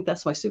actually, I think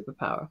that's my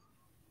superpower.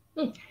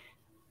 You're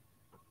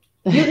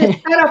a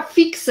startup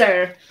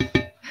fixer.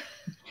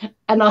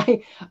 And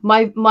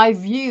my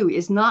view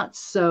is not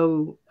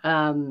so,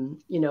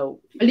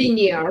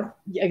 linear.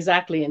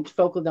 Exactly, and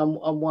focused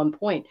on one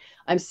point.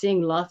 I'm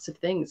seeing lots of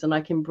things, and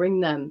I can bring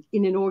them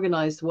in an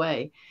organized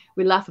way.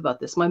 We laugh about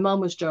this. My mom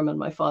was German.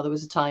 My father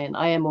was Italian.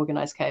 I am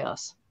organized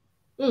chaos.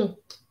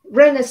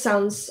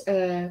 Renaissance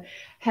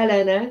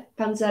Helene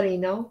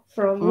Panzarino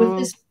with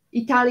this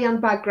Italian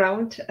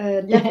background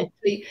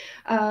definitely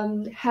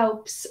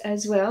helps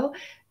as well.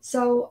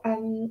 So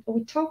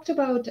we talked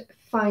about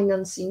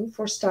financing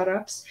for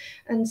startups,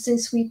 and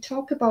since we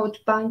talk about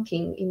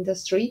banking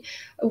industry,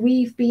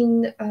 we've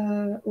been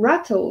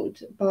rattled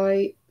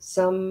by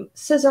some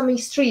Sesame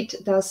Street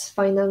does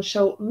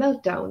financial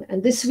meltdown,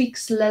 and this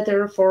week's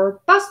letter for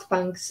bust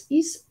banks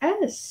is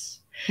S.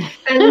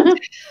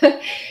 And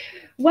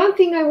one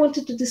thing I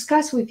wanted to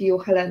discuss with you,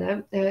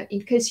 Helene,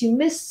 in case you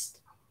missed,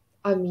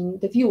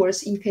 the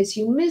viewers, in case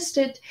you missed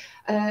it,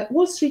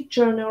 Wall Street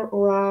Journal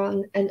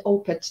ran an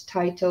op-ed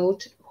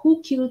titled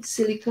 "Who Killed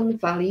Silicon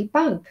Valley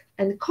Bank?"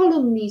 And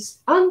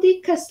columnist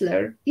Andy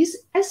Kessler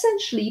is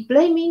essentially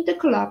blaming the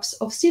collapse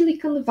of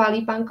Silicon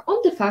Valley Bank on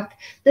the fact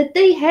that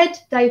they had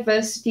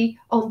diversity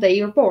on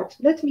their board.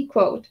 Let me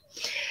quote.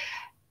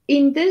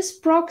 In this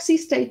proxy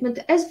statement,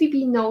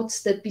 SVB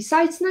notes that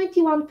besides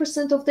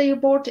 91% of their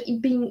board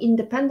being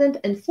independent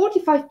and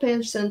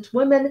 45%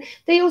 women,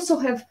 they also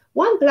have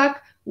 1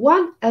 Black,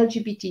 1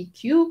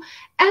 LGBTQ,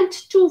 and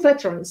 2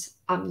 veterans.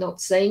 I'm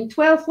not saying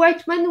 12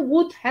 white men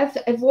would have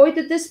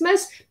avoided this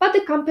mess, but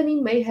the company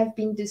may have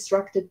been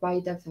distracted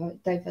by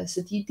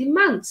diversity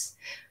demands.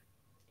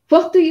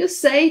 What do you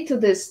say to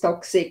this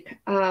toxic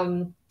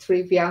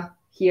trivia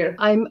here?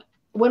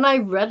 When I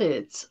read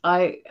it,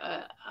 I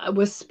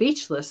was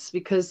speechless,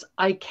 because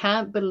I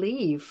can't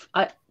believe,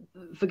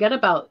 forget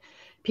about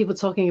people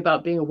talking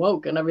about being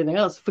woke and everything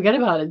else, forget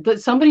about it,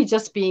 that somebody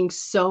just being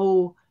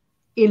so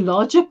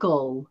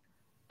illogical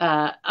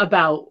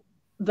about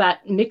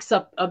that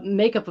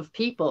makeup of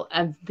people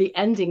and the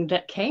ending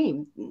that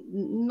came.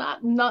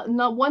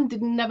 Not one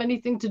didn't have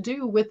anything to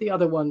do with the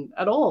other one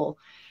at all.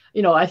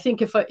 You know, I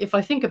think if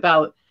I think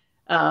about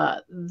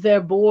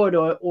their board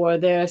or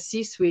their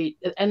C-suite,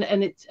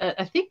 and it's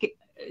I think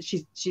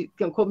she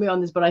can quote me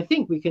on this, but I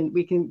think we can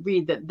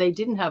read that they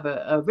didn't have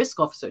a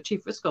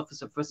chief risk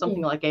officer for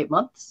something like 8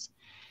 months.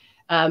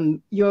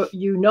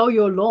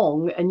 You're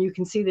long, and you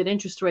can see that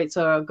interest rates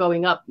are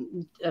going up.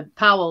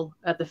 Powell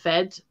at the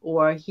Fed,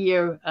 or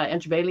here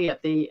Andrew Bailey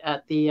at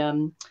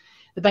the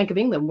Bank of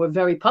England, were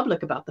very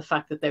public about the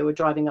fact that they were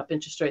driving up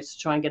interest rates to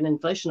try and get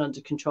inflation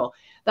under control.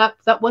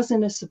 That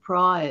wasn't a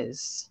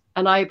surprise,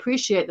 and I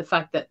appreciate the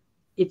fact that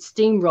it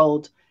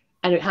steamrolled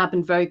and it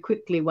happened very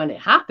quickly when it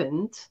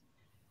happened.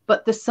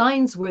 But the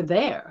signs were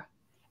there,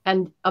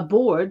 and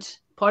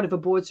part of a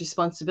board's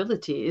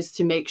responsibility is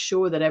to make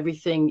sure that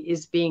everything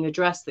is being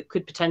addressed that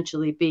could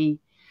potentially be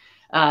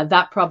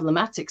that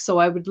problematic. So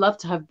I would love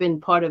to have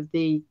been part of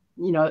a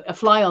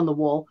fly on the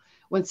wall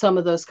when some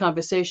of those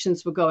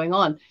conversations were going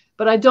on.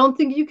 But I don't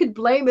think you could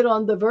blame it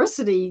on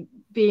diversity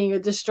being a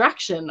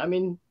distraction. I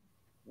mean,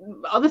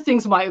 other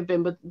things might have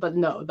been, but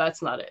no,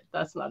 that's not it.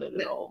 That's not it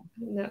at all.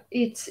 No,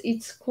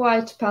 it's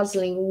quite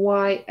puzzling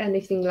why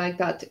anything like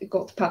that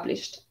got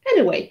published.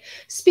 Anyway,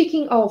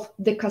 speaking of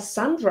the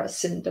Cassandra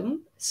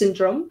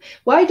syndrome,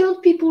 why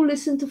don't people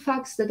listen to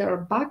facts that are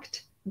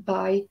backed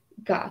by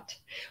gut?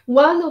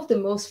 One of the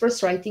most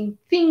frustrating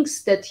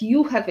things that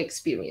you have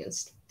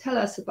experienced. Tell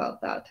us about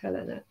that,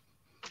 Helene.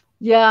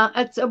 Yeah,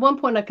 at one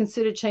point I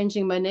considered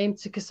changing my name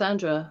to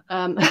Cassandra.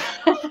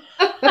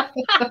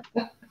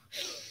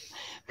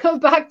 Go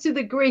back to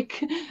the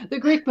Greek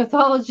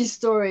mythology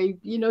story.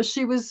 You know,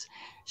 she was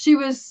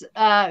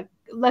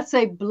let's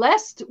say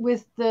blessed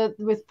with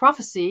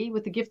prophecy,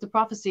 with the gift of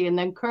prophecy, and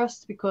then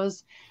cursed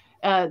because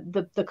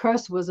the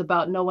curse was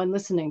about no one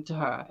listening to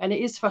her. And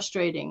it is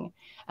frustrating.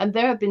 And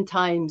there have been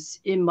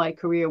times in my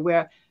career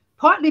where,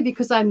 partly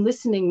because I'm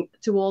listening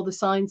to all the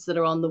signs that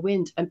are on the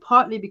wind, and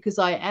partly because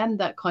I am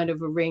that kind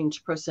of a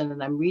range person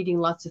and I'm reading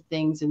lots of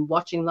things and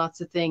watching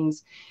lots of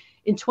things.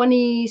 In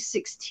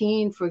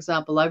 2016, for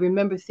example, I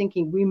remember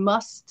thinking we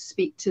must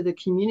speak to the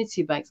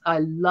community banks. I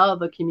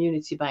love a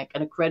community bank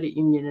and a credit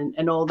union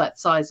and all that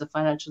size of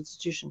financial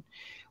institution.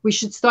 We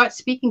should start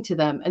speaking to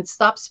them and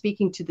stop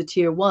speaking to the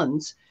tier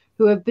ones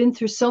who have been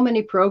through so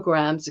many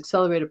programs,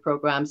 accelerator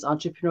programs,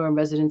 entrepreneur in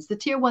residence. The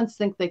tier ones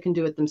think they can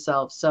do it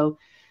themselves. So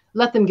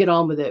let them get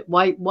on with it.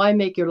 Why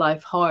make your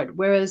life hard?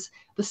 Whereas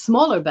the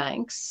smaller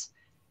banks,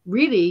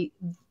 really,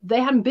 they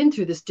hadn't been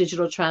through this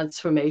digital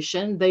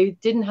transformation. They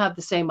didn't have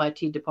the same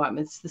IT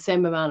departments, the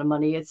same amount of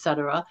money,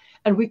 etc.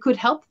 And we could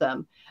help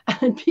them.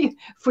 And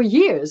for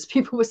years,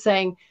 people were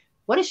saying,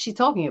 what is she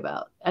talking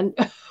about? And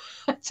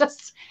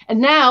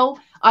now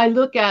I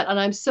look at, and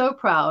I'm so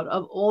proud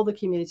of all the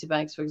community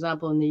banks, for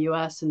example, in the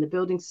US, and the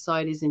building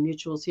societies and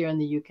mutuals here in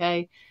the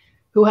UK,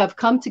 who have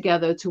come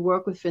together to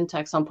work with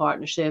fintechs on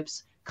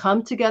partnerships,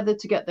 come together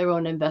to get their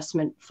own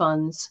investment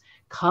funds,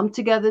 come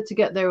together to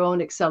get their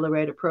own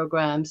accelerator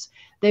programs.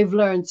 They've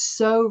learned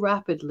so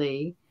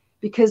rapidly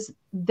because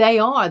they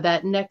are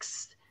that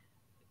next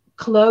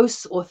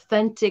close,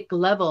 authentic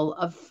level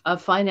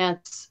of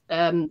finance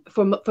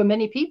for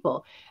many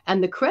people.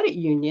 And the credit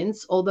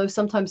unions, although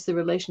sometimes the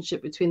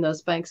relationship between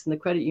those banks and the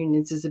credit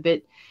unions is a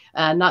bit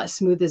not as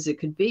smooth as it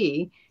could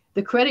be,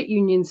 the credit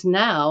unions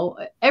now,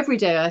 every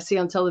day I see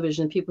on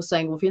television people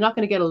saying, well, if you're not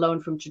going to get a loan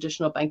from a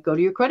traditional bank, go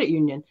to your credit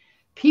union.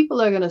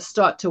 People are going to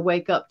start to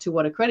wake up to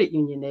what a credit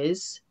union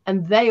is,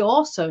 and they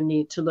also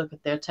need to look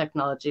at their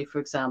technology, for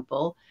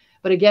example.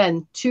 But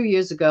again, 2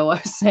 years ago,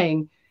 I was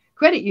saying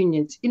credit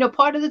unions,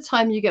 part of the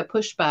time you get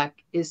pushback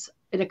is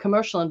in a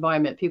commercial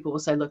environment. People will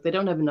say, look, they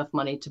don't have enough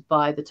money to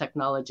buy the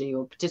technology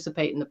or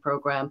participate in the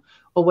program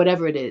or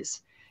whatever it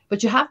is.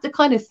 But you have to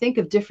kind of think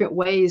of different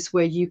ways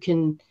where you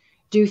can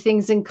do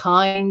things in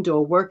kind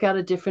or work out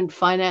a different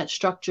finance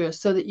structure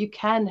so that you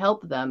can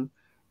help them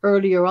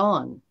earlier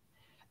on.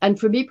 And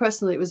for me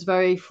personally, it was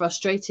very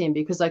frustrating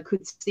because I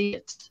could see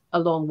it a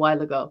long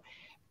while ago.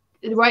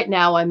 Right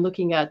now, I'm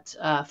looking at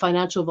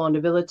financial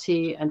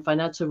vulnerability and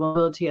financial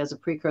vulnerability as a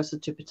precursor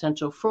to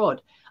potential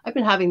fraud. I've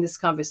been having this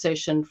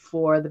conversation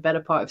for the better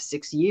part of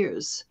 6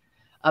 years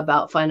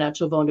about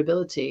financial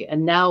vulnerability.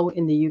 And now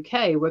in the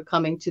UK, we're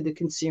coming to the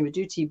consumer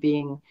duty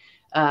being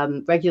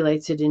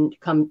regulated in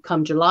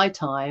come July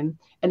time,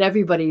 and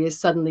everybody is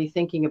suddenly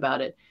thinking about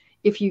it.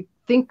 If you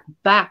think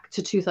back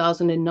to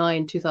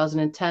 2009,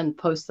 2010,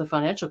 post the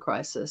financial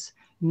crisis,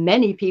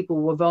 many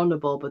people were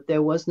vulnerable, but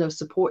there was no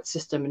support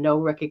system and no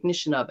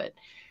recognition of it.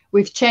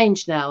 We've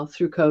changed now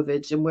through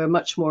COVID, and we're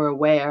much more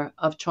aware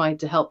of trying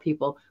to help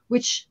people,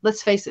 which,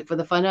 let's face it, for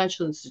the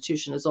financial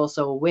institution is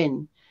also a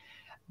win.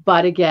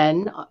 But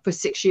again, for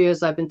 6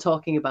 years, I've been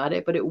talking about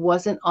it, but it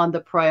wasn't on the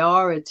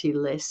priority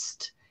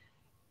list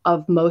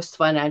of most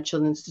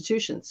financial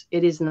institutions.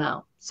 It is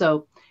now.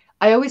 So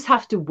I always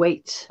have to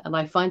wait, and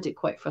I find it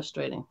quite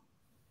frustrating.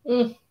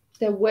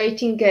 The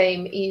waiting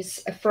game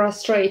is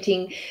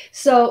frustrating.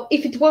 So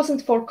if it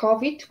wasn't for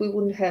COVID, we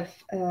wouldn't have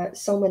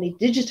so many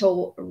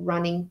digital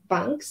running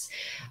banks.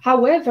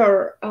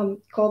 However,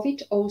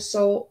 COVID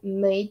also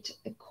made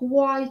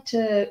quite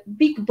a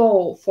big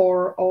blow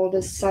for all the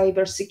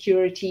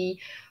cybersecurity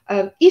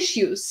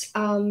issues.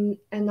 And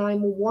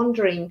I'm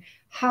wondering,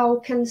 how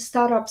can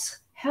startups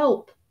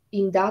help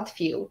in that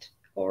field?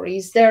 Or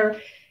is there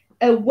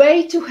a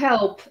way to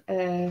help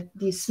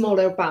these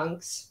smaller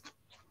banks?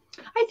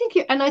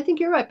 I think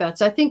you're right,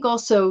 Bats. I think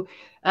also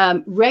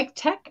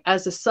RegTech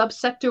as a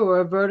subsector or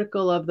a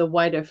vertical of the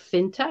wider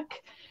FinTech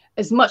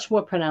is much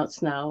more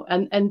pronounced now.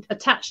 And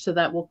attached to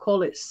that, we'll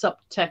call it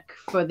subtech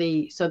for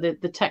the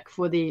tech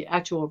for the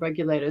actual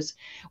regulators.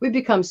 We've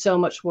become so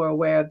much more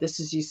aware of this,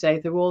 as you say,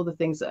 through all the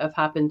things that have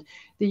happened.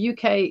 The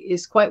UK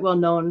is quite well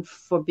known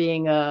for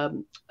being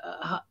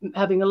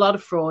having a lot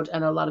of fraud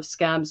and a lot of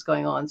scams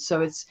going on.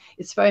 So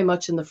it's very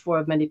much in the fore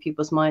of many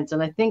people's minds.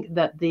 And I think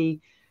that the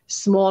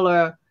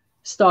smaller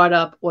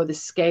startup or the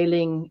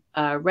scaling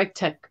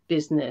RegTech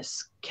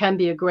business can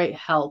be a great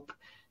help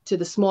to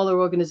the smaller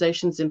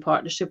organizations in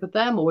partnership with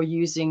them, or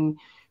using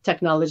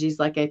technologies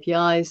like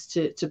APIs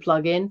to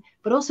plug in,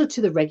 but also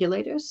to the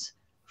regulators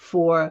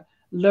for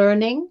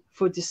learning,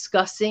 for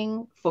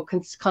discussing, for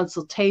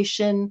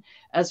consultation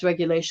as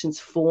regulations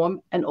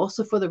form, and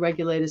also for the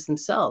regulators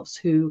themselves,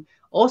 who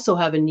also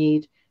have a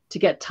need to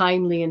get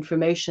timely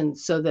information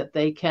so that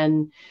they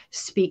can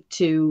speak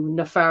to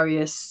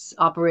nefarious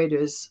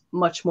operators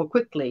much more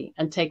quickly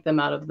and take them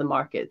out of the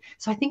market.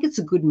 So I think it's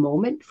a good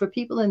moment for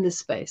people in this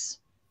space.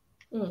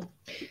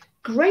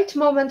 Great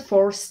moment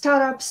for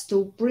startups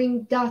to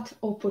bring that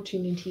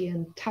opportunity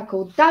and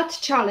tackle that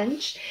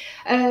challenge.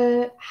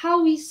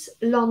 How is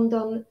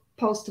London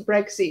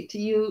post-Brexit?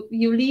 You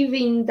live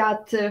in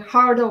that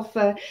heart of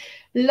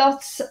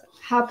lots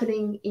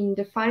happening in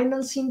the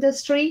finance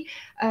industry.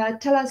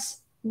 Tell us,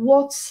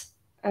 what's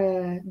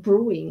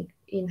brewing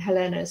in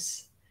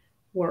Helene's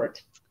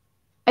world?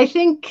 I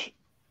think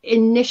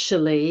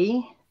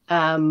initially,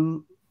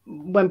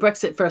 when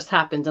Brexit first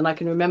happened, and I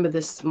can remember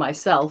this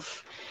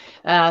myself,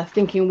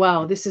 thinking,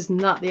 wow, this is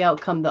not the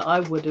outcome that I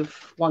would have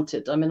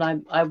wanted. I mean,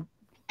 I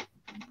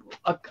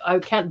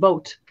can't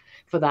vote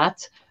for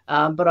that,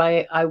 but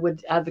I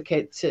would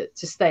advocate to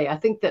stay. I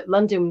think that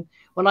London,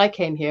 when I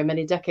came here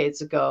many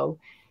decades ago,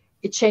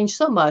 it changed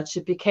so much.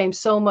 It became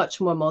so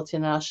much more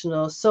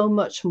multinational, so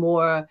much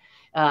more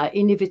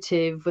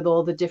innovative, with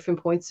all the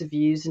different points of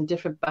views and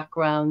different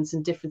backgrounds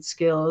and different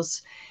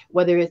skills,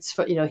 whether it's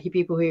for,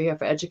 people who are here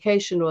for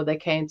education or they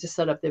came to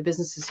set up their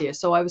businesses here.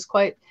 So I was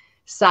quite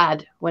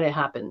sad when it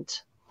happened.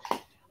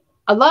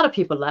 A lot of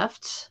people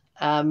left.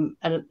 And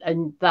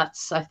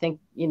that's, I think,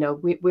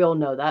 we all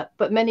know that,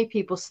 but many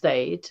people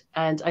stayed.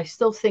 And I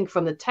still think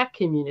from the tech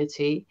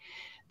community,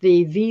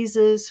 the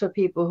visas for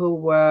people who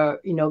were,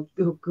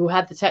 who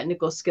had the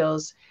technical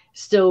skills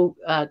still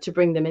to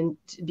bring them in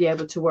to be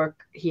able to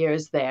work here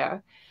is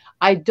there.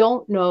 I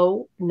don't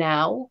know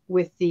now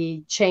with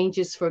the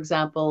changes, for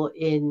example,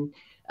 in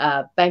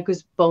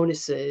bankers'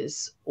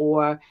 bonuses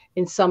or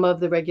in some of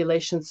the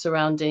regulations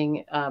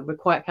surrounding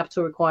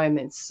capital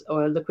requirements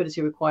or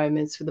liquidity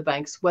requirements for the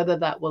banks, whether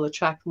that will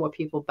attract more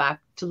people back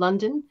to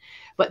London.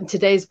 But in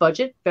today's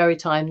budget, very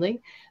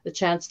timely, the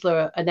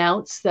Chancellor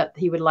announced that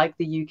he would like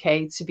the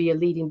UK to be a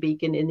leading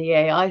beacon in the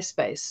AI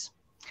space.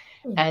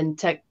 And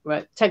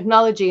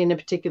technology, and in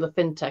particular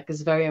FinTech,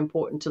 is very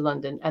important to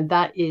London, and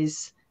that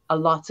is a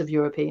lot of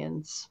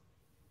Europeans.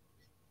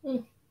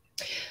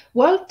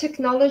 Well,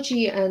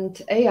 technology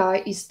and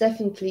AI is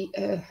definitely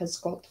has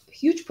got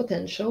huge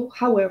potential.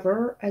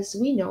 However, as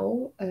we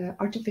know,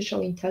 artificial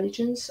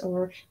intelligence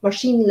or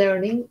machine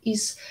learning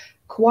is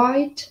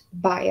quite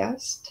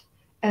biased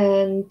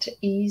and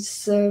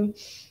is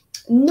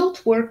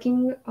not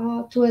working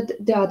to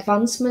the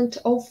advancement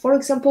of, for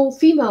example,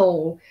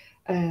 female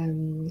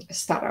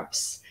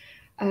startups.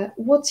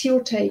 What's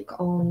your take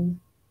on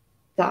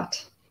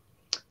that?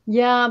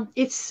 Yeah,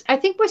 I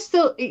think we're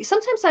still,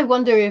 sometimes I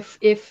wonder if,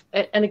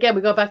 and again,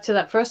 we go back to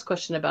that first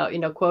question about,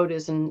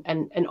 quotas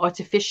and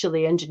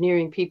artificially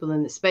engineering people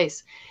in the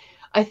space.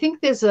 I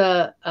think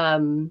there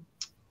are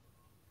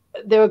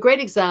great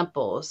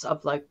examples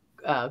of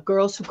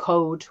girls who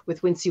code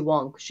with Wincy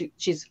Wong.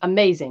 She's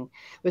amazing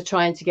with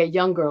trying to get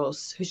young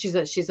girls. She's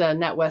a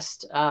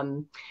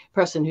NatWest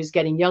person who's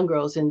getting young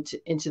girls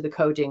into the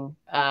coding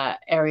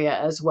area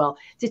as well,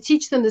 to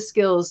teach them the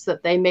skills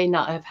that they may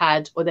not have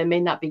had or they may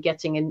not be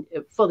getting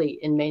fully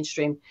in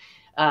mainstream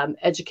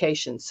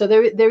education. So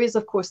there is,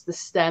 of course, the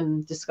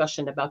STEM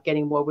discussion about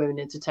getting more women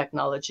into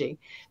technology.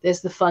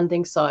 There's the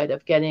funding side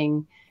of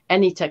getting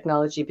any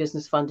technology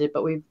business funded,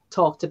 but we've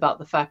talked about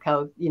the fact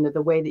how,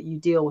 the way that you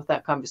deal with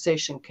that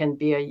conversation can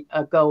be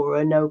a go or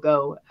a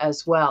no-go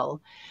as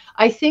well.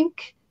 I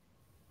think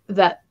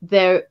that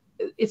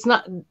it's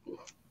not,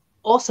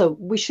 also,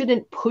 we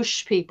shouldn't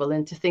push people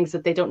into things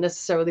that they don't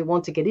necessarily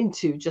want to get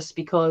into just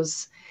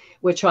because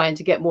we're trying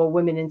to get more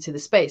women into the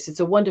space. It's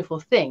a wonderful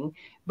thing,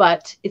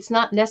 but it's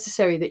not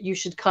necessary that you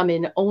should come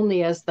in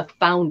only as the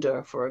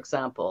founder, for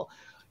example.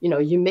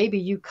 Maybe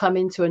you come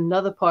into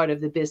another part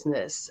of the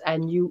business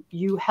and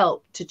you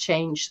help to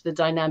change the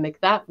dynamic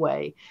that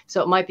way.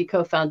 So it might be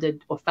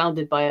co-founded or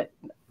founded by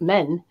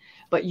men,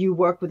 but you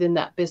work within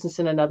that business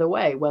in another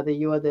way, whether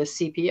you're the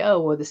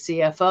CPO or the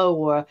CFO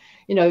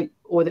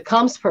or the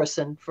comms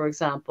person, for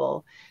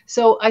example.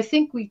 So I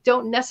think we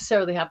don't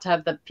necessarily have to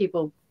have the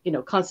people,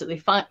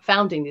 constantly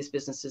founding these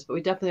businesses, but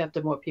we definitely have to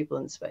have more people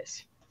in the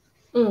space.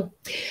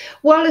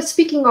 Well,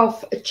 speaking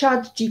of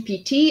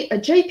ChatGPT,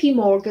 JP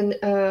Morgan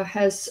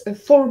has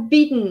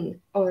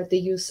forbidden the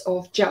use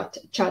of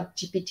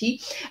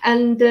ChatGPT,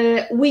 and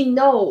we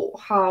know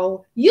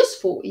how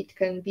useful it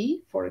can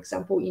be, for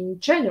example,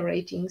 in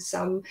generating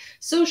some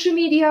social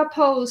media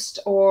post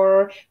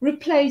or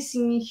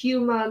replacing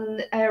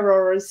human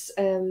errors.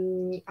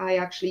 I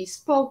actually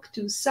spoke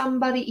to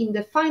somebody in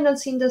the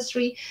finance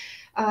industry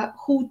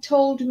who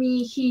told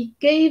me he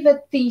gave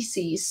a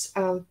thesis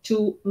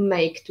to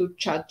make to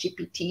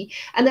ChatGPT,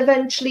 and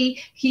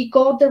eventually he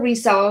got the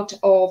result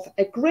of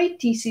a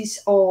great thesis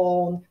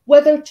on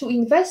whether to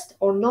invest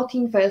or not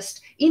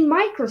invest in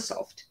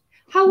Microsoft.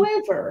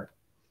 However,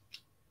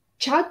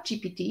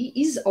 ChatGPT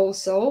is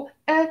also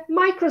a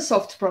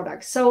Microsoft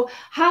product. So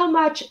how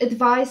much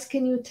advice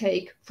can you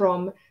take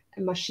from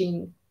a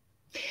machine?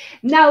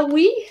 Now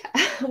we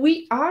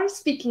are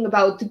speaking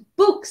about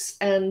books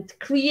and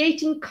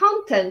creating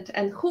content,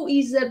 and who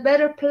is a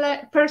better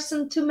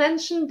person to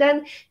mention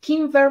than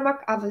Kim Vermak,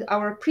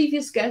 our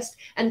previous guest.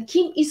 And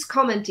Kim is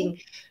commenting,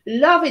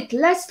 love it,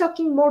 less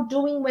talking, more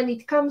doing when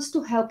it comes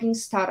to helping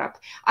startup.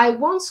 I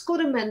once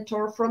got a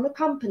mentor from a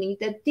company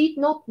that did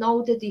not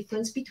know the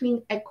difference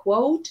between a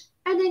quote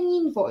and an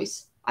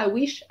invoice. I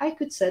wish I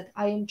could say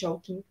I am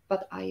joking,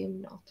 but I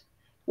am not.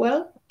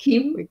 Well,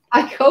 Kim,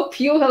 I hope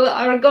you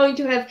are going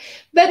to have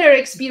better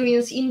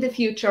experience in the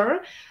future.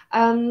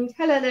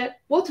 Helene,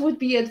 what would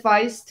be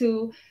advice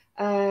to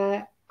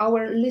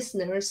our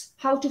listeners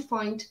how to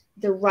find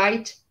the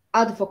right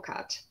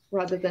advocate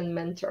rather than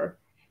mentor?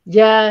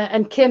 Yeah,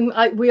 and Kim,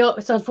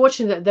 it's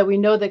unfortunate that we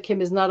know that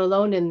Kim is not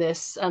alone in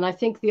this. And I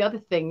think the other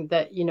thing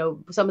that,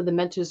 some of the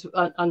mentors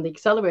on the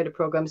accelerator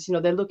programs,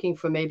 they're looking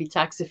for maybe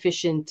tax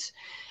efficient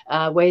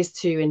ways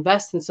to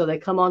invest. And so they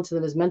come on to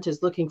them as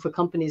mentors looking for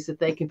companies that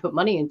they can put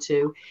money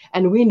into.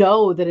 And we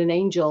know that an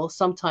angel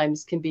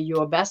sometimes can be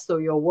your best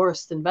or your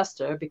worst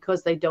investor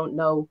because they don't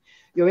know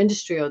your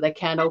industry or they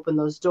can't open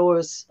those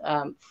doors,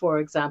 for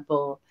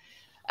example,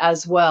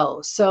 as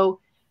well. So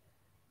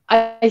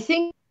I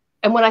think,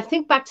 and when I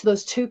think back to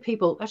those two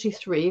people, actually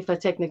three, if I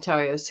take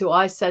Nectarios, who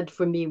I said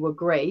for me were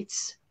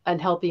great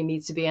and helping me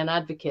to be an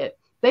advocate,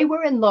 they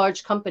were in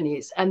large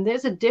companies. And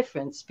there's a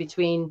difference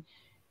between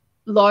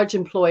large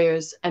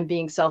employers and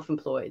being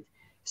self-employed.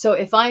 So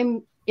if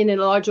I'm in a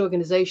large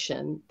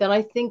organization, then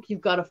I think you've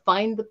got to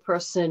find the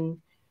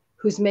person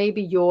who's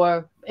maybe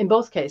in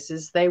both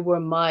cases, they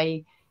were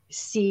my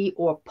C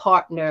or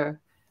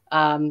partner,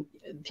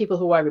 people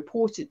who I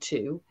reported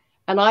to.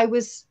 And I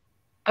was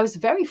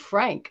very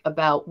frank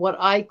about what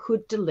I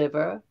could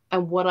deliver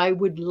and what I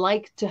would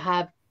like to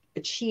have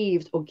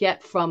achieved or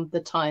get from the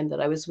time that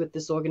I was with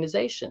this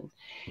organization.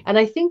 And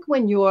I think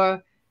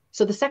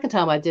so the second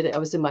time I did it, I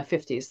was in my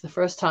 50s. The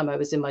first time I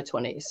was in my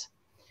 20s.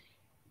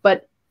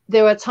 But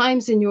there are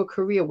times in your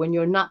career when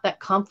you're not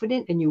that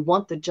confident and you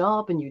want the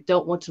job and you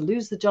don't want to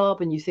lose the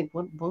job. And you think,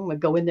 well, I'm going to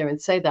go in there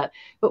and say that.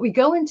 But we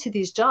go into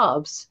these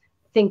jobs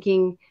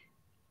thinking,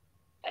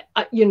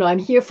 I'm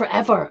here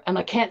forever and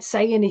I can't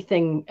say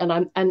anything.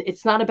 And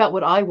it's not about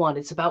what I want.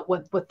 It's about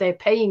what they're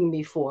paying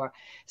me for.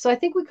 So I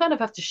think we kind of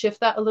have to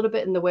shift that a little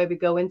bit in the way we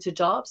go into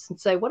jobs and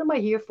say, what am I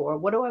here for?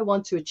 What do I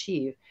want to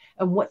achieve?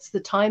 And what's the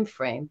time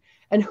frame?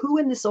 And who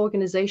in this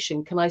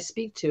organization can I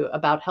speak to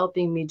about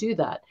helping me do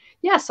that?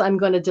 Yes, I'm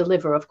going to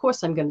deliver. Of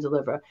course, I'm going to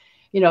deliver.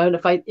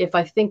 And if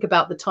I think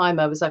about the time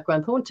I was at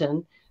Grant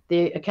Thornton,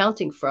 the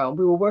accounting firm,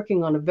 we were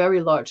working on a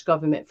very large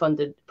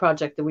government-funded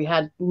project that we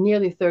had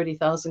nearly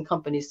 30,000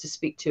 companies to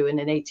speak to in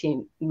an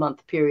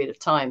 18-month period of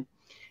time.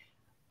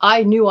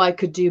 I knew I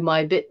could do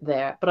my bit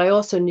there, but I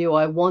also knew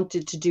I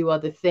wanted to do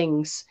other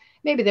things,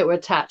 maybe that were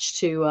attached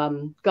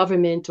to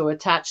government or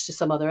attached to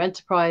some other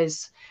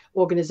enterprise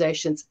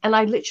organizations. And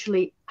I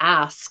literally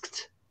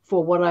asked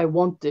for what I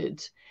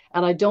wanted.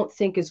 And I don't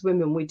think as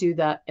women we do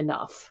that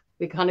enough.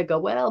 We kind of go,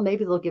 well,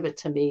 maybe they'll give it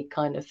to me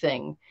kind of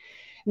thing.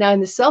 Now,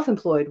 in the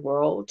self-employed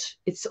world,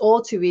 it's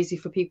all too easy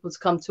for people to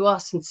come to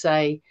us and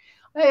say,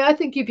 hey, I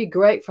think you'd be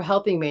great for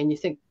helping me. And you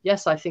think,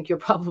 yes, I think you're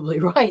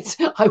probably right.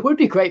 I would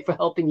be great for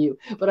helping you,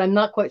 but I'm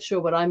not quite sure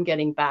what I'm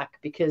getting back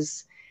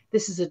because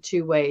this is a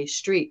two-way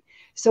street.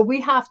 So we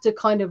have to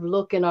kind of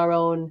look in our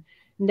own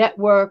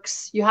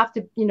networks. You have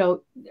to,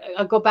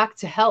 go back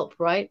to help,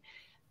 right?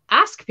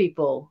 Ask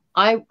people,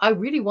 I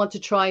really want to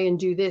try and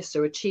do this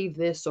or achieve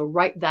this or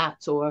write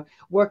that or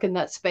work in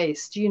that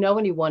space. Do you know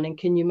anyone, and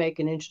can you make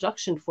an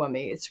introduction for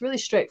me? It's really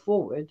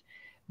straightforward,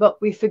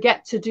 but we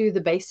forget to do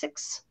the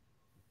basics.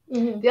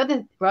 The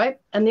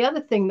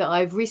other thing that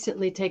I've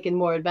recently taken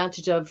more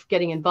advantage of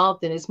getting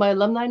involved in is my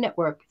alumni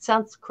network. It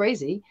sounds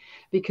crazy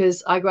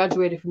because I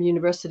graduated from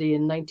university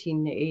in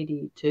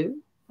 1982,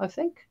 I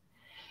think.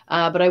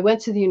 But I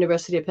went to the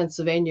University of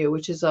Pennsylvania,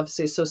 which is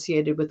obviously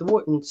associated with the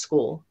Wharton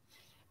School.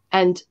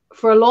 And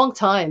for a long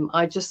time,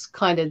 I just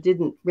kind of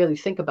didn't really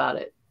think about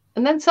it.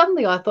 And then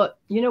suddenly I thought,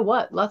 you know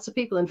what? Lots of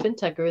people in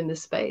FinTech are in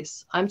this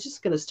space. I'm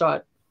just going to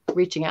start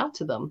reaching out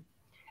to them.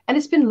 And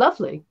it's been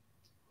lovely.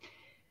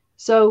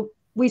 So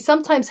we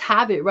sometimes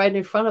have it right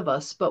in front of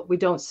us, but we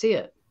don't see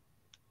it.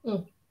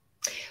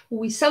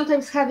 We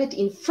sometimes have it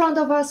in front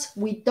of us,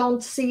 we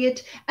don't see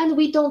it, and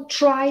we don't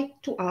try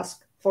to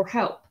ask for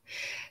help.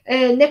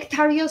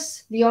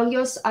 Nectarios,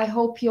 Violios, I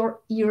hope your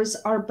ears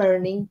are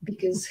burning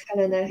because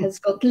Helene has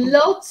got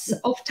lots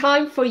of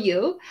time for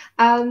you.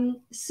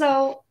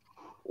 So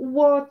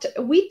what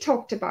we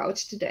talked about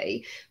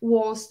today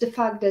was the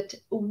fact that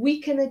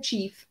we can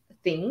achieve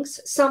things.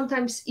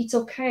 Sometimes it's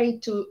okay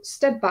to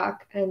step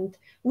back and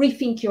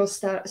rethink your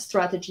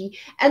strategy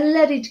and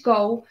let it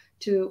go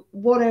to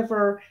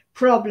whatever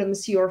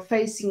problems you're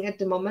facing at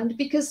the moment,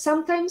 because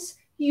sometimes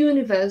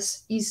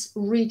universe is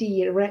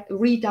really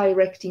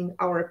redirecting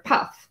our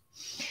path.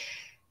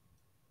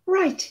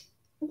 Right.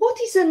 What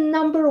is a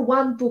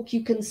 #1 book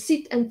you can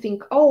sit and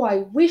think, oh, I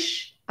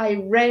wish I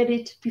read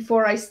it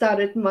before I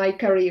started my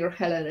career,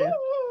 Helene?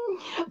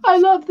 I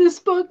love this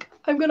book.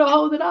 I'm going to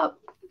hold it up.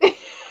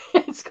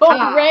 It's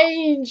called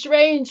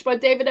Range by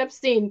David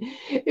Epstein,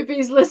 if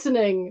he's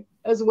listening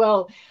as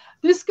well.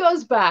 This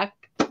goes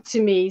back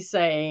to me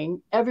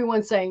saying,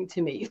 everyone's saying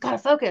to me, you've got to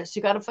focus,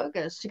 you got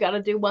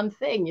to do one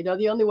thing.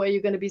 The only way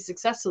you're going to be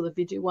successful if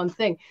you do one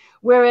thing.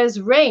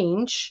 Whereas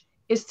Range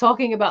is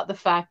talking about the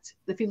fact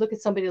that if you look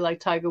at somebody like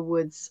Tiger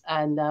Woods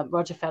and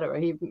Roger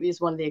Federer, he is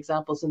one of the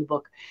examples in the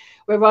book,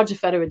 where Roger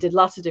Federer did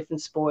lots of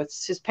different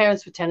sports. His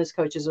parents were tennis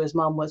coaches, or his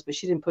mom was, but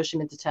she didn't push him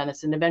into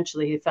tennis. And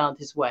eventually he found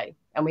his way.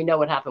 And we know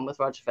what happened with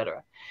Roger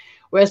Federer.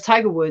 Whereas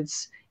Tiger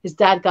Woods, his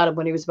dad got him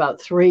when he was about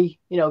 3,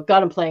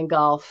 got him playing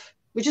golf,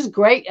 which is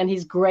great. And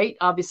he's great,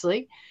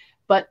 obviously.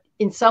 But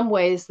in some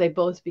ways, they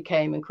both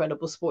became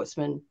incredible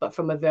sportsmen, but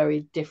from a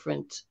very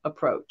different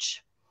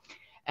approach.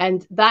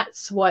 And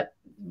that's what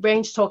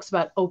Range talks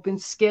about: open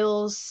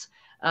skills,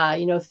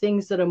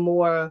 things that are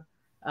more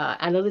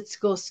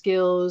analytical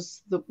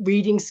skills, the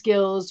reading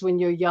skills when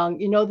you're young,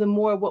 the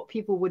more what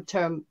people would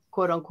term,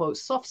 quote unquote,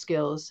 soft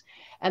skills,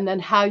 and then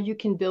how you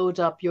can build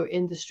up your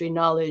industry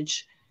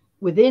knowledge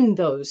within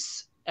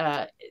those,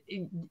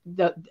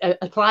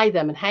 apply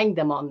them and hang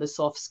them on the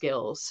soft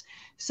skills,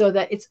 so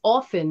that it's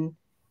often,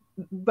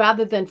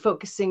 rather than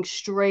focusing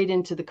straight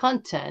into the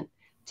content,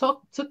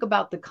 talk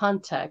about the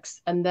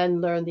context and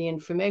then learn the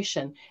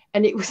information.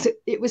 And it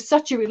was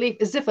such a relief,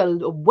 as if a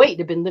weight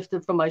had been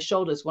lifted from my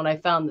shoulders when I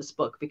found this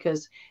book,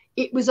 because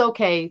it was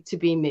okay to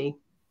be me.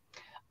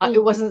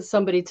 It wasn't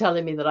somebody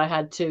telling me that I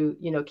had to,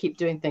 keep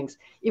doing things.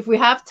 If we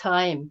have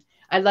time,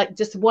 I'd like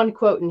just one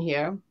quote in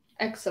here.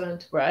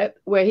 Excellent. Right,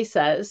 where he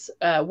says,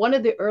 one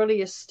of the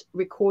earliest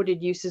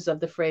recorded uses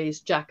of the phrase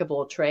jack of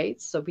all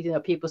trades, so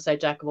people say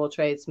jack of all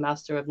trades,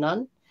 master of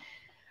none,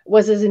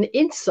 was as an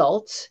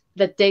insult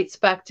that dates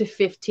back to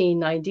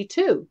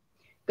 1592.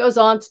 Goes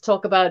on to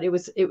talk about it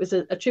was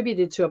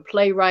attributed to a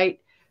playwright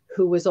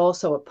who was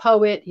also a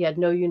poet. He had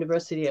no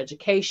university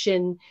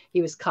education.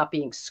 He was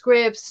copying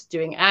scripts,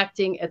 doing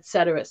acting,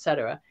 etc.,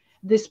 etc.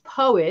 This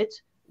poet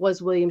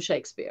was William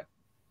Shakespeare.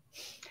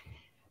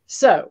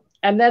 So,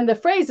 and then the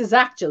phrase is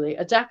actually,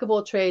 a jack of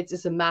all trades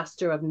is a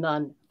master of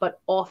none, but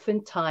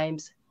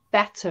oftentimes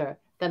better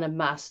than a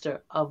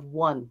master of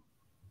one.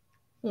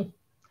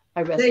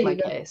 I rest my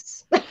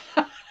case.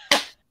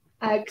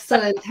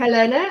 Excellent,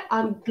 Helene.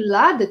 I'm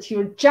glad that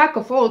you're jack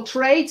of all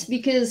trades,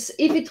 because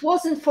if it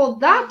wasn't for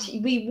that,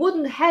 we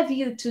wouldn't have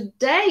you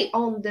today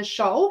on the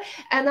show.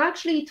 And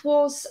actually, it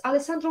was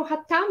Alessandro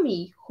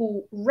Hattami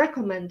who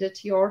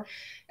recommended your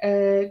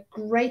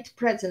great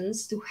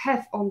presence to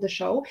have on the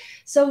show.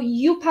 So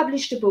you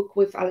published a book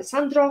with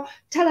Alessandro.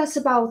 Tell us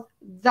about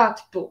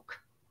that book.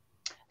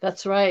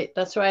 That's right,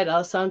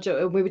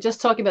 Alessandro. We were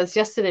just talking about this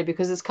yesterday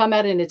because it's come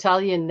out in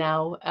Italian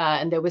now,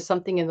 and there was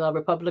something in La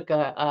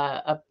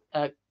Repubblica,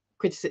 a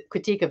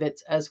critique of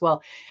it as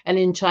well, and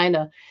in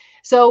China.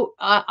 So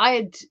I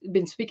had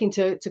been speaking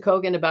to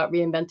Kogan about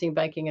reinventing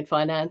banking and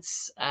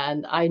finance,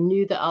 and I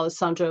knew that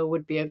Alessandro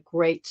would be a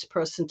great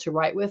person to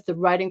write with. The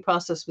writing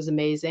process was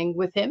amazing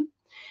with him.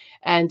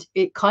 And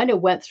it kind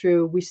of went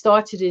through, we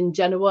started in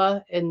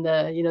Genoa in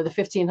the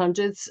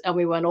 1500s, and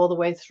we went all the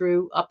way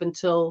through up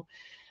until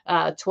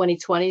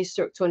 2020,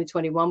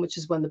 2021, which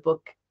is when the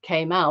book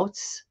came out.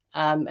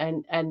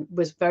 and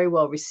was very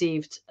well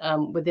received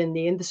within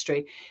the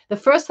industry. The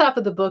first half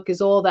of the book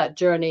is all that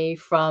journey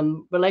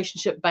from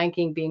relationship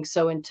banking being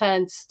so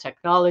intense,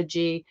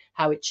 technology,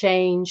 how it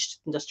changed,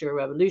 industrial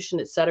revolution,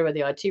 etc.,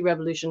 the IT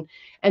revolution,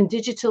 and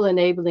digital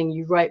enabling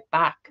you right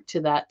back to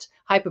that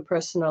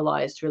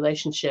hyper-personalized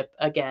relationship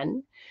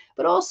again,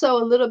 but also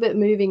a little bit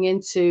moving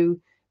into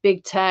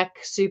big tech,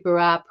 super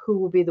app, who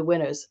will be the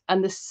winners.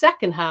 And the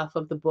second half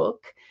of the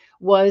book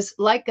was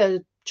like a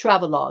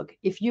travelogue.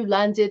 If you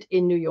landed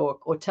in New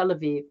York or Tel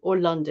Aviv or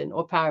London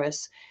or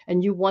Paris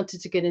and you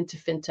wanted to get into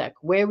fintech,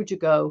 where would you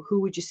go?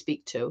 Who would you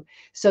speak to?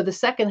 So the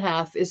second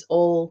half is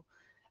all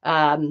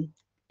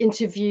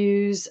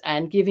interviews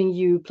and giving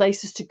you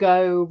places to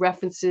go,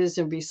 references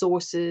and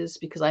resources,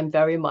 because I'm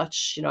very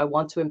much, I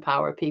want to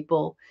empower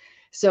people.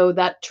 So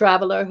that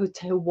traveler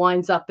who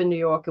winds up in New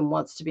York and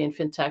wants to be in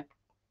fintech,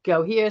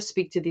 go here,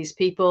 speak to these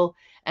people,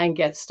 and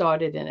get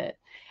started in it.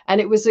 And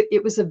it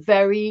was a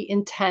very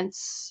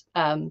intense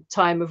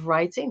time of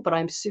writing, but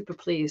I'm super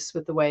pleased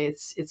with the way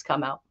it's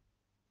come out.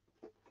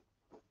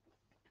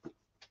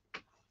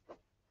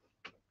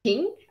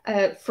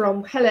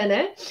 From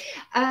Helene.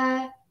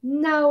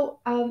 Now,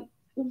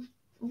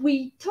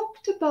 we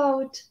talked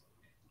about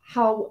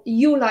how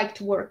you like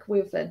to work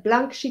with a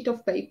blank sheet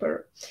of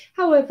paper.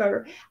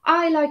 However,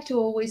 I like to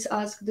always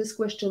ask this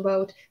question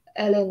about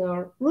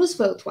Eleanor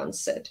Roosevelt once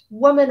said,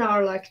 "Women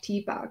are like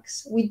tea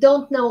bags. We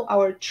don't know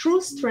our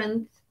true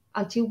strength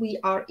until we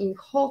are in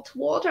hot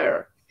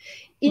water."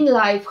 In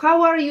life,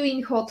 how are you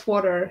in hot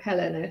water,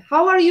 Helene?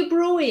 How are you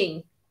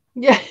brewing?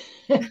 Yeah,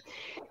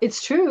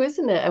 it's true,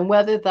 isn't it? And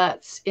whether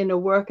that's in a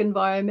work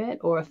environment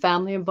or a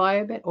family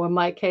environment, or in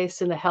my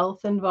case, in a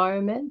health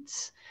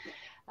environment,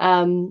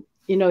 you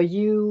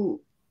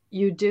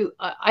do.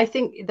 I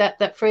think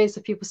that phrase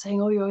of people saying,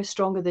 "Oh, you're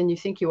stronger than you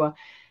think you are,"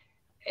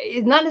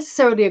 it's not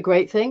necessarily a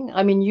great thing.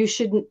 I mean, you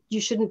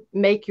shouldn't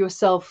make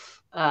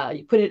yourself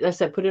put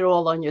it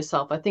all on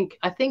yourself. I think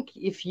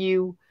if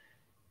you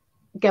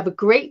have a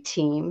great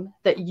team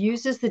that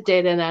uses the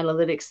data and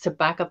analytics to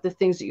back up the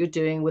things that you're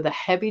doing with a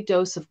heavy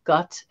dose of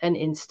gut and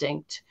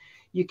instinct,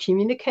 you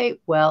communicate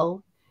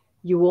well,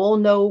 you all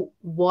know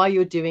why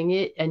you're doing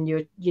it, and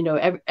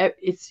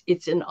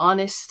it's an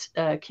honest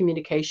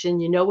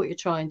communication. You know what you're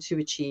trying to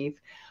achieve.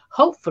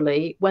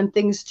 Hopefully, when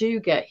things do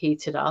get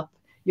heated up,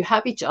 you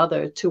have each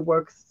other to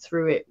work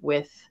through it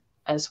with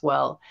as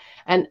well.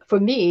 And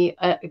for me,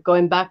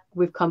 going back,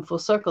 we've come full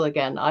circle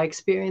again. I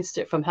experienced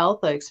it from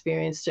health. I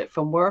experienced it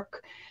from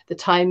work. The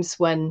times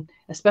when,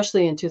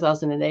 especially in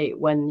 2008,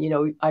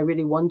 when, I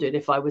really wondered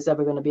if I was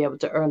ever going to be able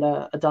to earn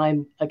a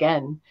dime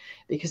again,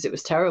 because it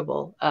was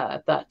terrible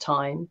at that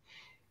time.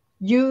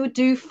 You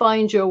do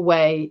find your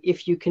way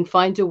if you can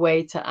find a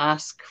way to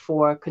ask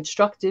for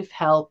constructive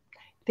help.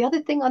 The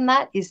other thing on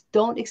that is,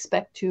 don't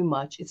expect too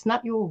much. It's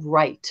not your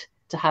right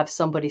to have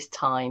somebody's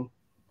time.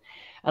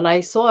 And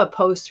I saw a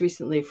post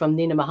recently from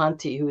Nina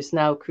Mohanty, who has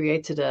now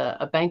created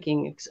a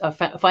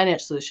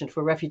finance solution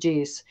for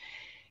refugees.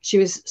 She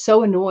was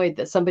so annoyed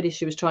that somebody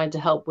she was trying to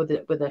help with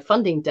a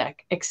funding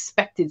deck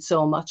expected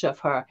so much of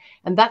her.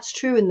 And that's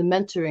true in the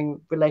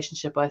mentoring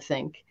relationship, I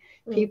think.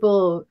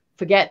 People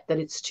forget that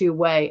it's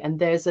two-way and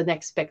there's an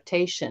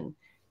expectation.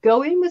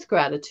 Go in with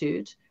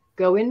gratitude,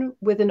 go in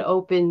with an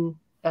open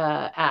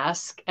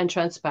ask and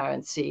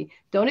transparency.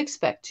 Don't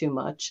expect too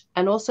much.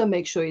 And also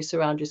make sure you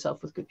surround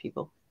yourself with good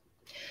people.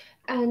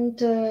 And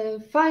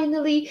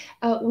finally,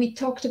 we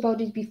talked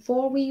about it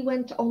before we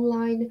went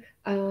online.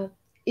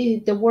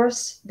 The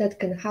worst that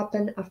can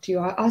happen after you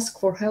ask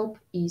for help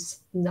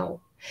is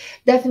no.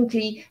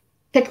 Definitely,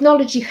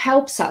 technology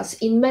helps us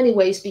in many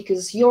ways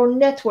because your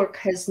network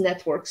has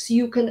networks.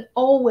 You can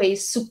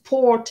always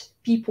support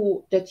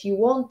people that you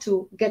want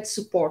to get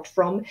support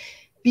from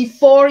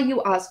before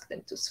you ask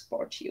them to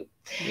support you.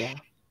 Yeah.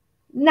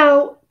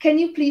 Now, can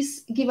you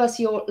please give us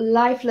your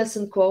life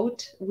lesson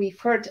quote? We've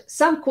heard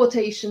some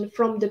quotation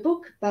from the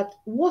book, but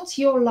what's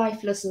your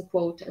life lesson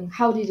quote and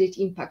how did it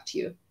impact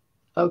you?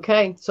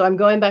 Okay, so I'm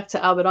going back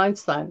to Albert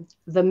Einstein.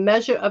 The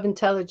measure of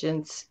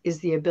intelligence is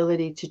the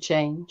ability to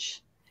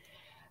change.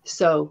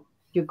 So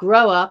you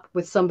grow up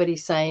with somebody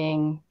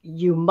saying,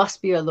 you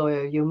must be a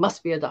lawyer, you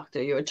must be a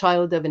doctor, you're a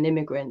child of an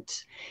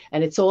immigrant.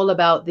 And it's all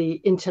about the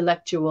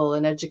intellectual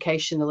and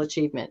educational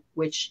achievement,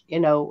 which,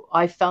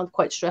 I found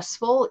quite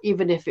stressful,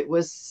 even if it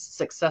was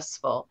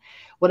successful.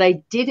 What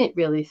I didn't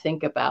really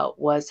think about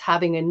was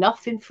having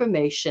enough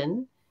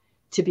information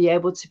to be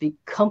able to be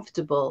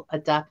comfortable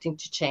adapting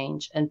to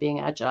change and being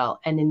agile.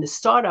 And in the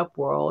startup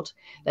world,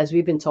 as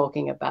we've been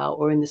talking about,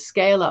 or in the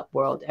scale up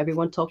world,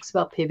 everyone talks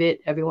about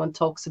pivot, everyone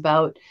talks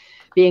about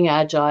being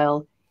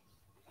agile.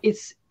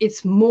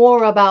 It's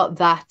more about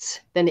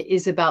that than it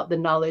is about the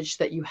knowledge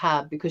that you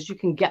have, because you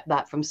can get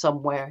that from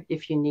somewhere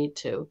if you need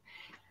to.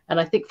 And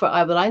I think for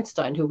Albert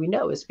Einstein, who we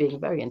know as being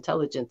very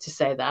intelligent, to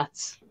say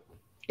that,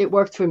 it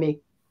worked for me.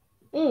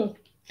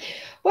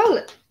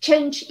 Well,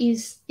 change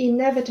is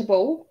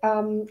inevitable,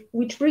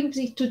 which brings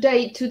me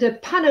today to the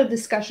panel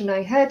discussion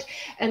I had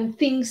and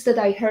things that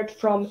I heard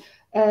from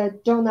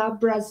Donna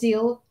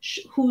Brazil,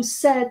 who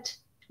said,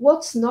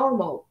 What's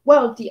normal?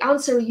 Well, the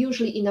answer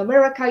usually in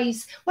America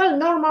is, well,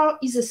 normal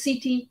is a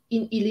city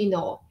in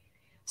Illinois.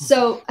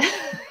 So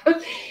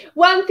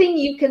one thing,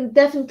 you can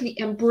definitely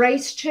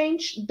embrace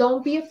change.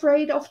 Don't be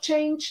afraid of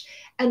change,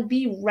 and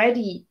be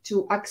ready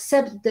to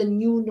accept the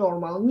new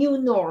normal, new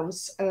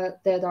norms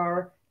that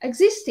are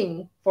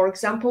existing. For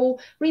example,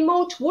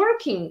 remote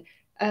working,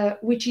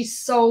 which is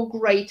so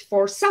great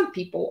for some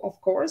people, of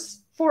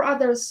course. For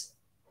others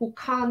who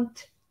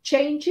can't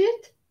change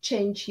it,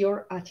 change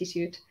your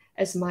attitude,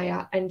 as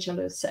Maya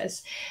Angelou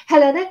says.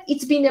 Helene,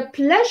 it's been a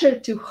pleasure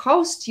to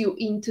host you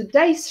in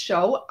today's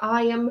show.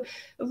 I am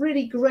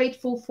really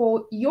grateful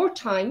for your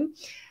time.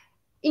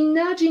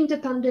 Imagine the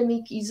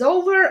pandemic is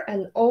over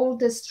and all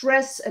the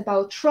stress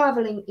about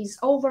traveling is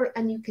over,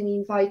 and you can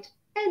invite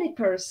any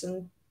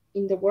person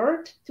in the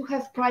world to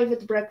have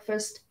private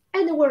breakfast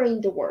anywhere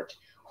in the world.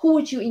 Who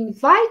would you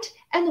invite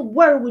and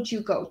where would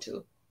you go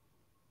to?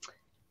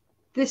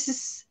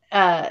 This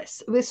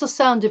will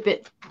sound a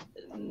bit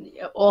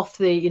off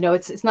the, you know,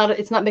 it's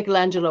not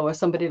Michelangelo or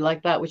somebody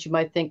like that, which you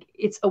might think.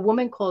 It's a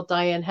woman called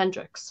Diane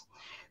Hendricks,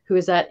 who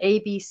is at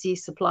ABC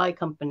Supply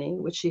Company,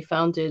 which she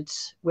founded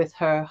with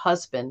her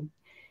husband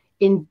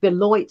in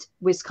Beloit,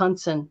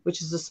 Wisconsin,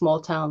 which is a small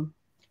town.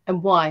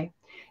 And why?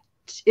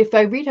 If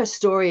I read her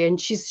story, and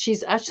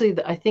she's actually,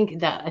 I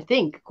think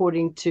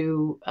according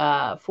to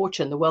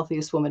Fortune, the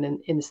wealthiest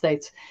woman in the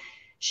States.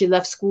 She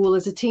left school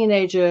as a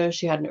teenager.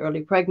 She had an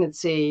early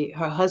pregnancy.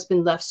 Her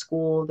husband left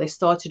school. They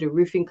started a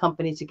roofing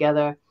company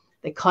together.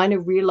 They kind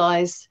of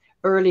realized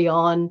early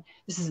on,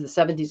 this is the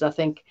 70s, I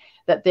think,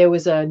 that there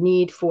was a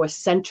need for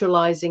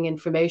centralizing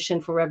information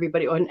for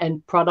everybody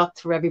and product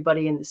for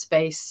everybody in the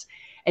space.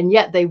 And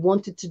yet they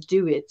wanted to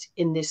do it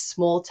in this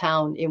small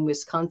town in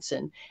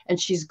Wisconsin. And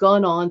she's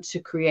gone on to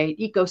create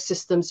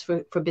ecosystems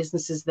for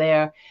businesses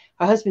there.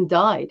 Her husband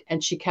died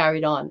and she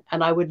carried on.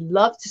 And I would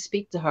love to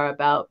speak to her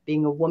about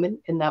being a woman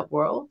in that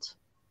world,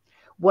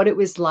 what it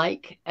was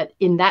like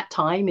in that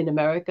time in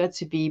America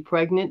to be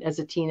pregnant as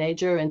a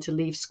teenager and to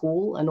leave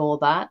school and all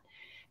that,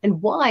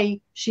 and why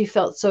she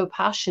felt so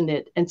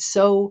passionate and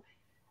so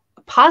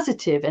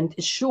positive and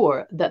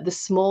sure that the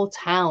small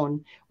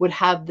town would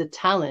have the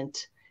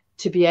talent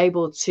to be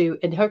able to,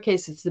 in her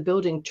case, it's the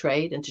building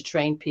trade, and to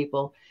train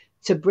people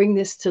to bring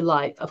this to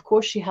life. Of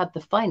course, she had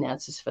the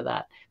finances for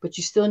that, but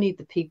you still need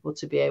the people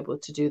to be able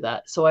to do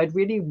that. So I'd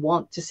really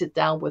want to sit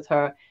down with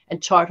her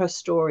and chart her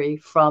story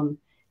from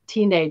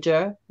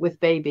teenager with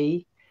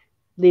baby,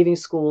 leaving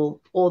school,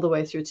 all the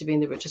way through to being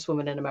the richest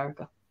woman in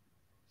America.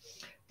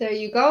 There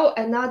you go.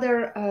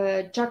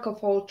 Another jack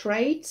of all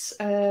trades,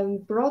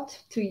 brought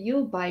to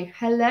you by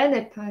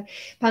Helene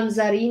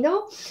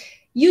Panzarino.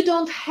 You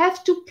don't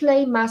have to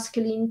play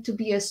masculine to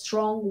be a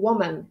strong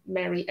woman,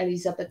 Mary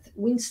Elizabeth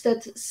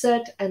Winstead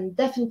said, and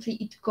definitely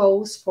it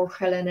goes for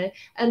Helene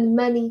and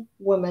many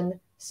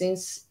women,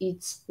 since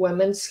it's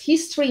Women's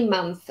History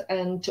Month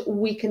and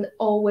we can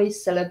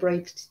always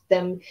celebrate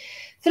them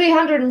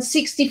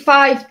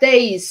 365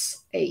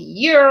 days a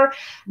year.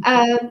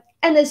 And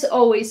as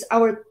always,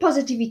 our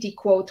positivity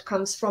quote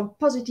comes from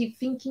Positive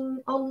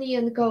Thinking Only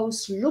and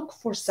goes, look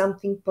for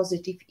something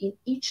positive in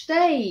each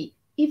day,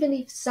 even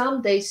if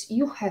some days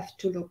you have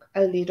to look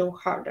a little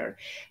harder.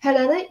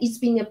 Helene, it's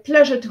been a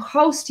pleasure to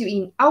host you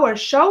in our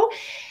show.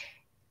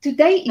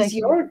 Today is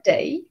your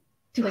day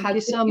to Thank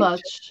you so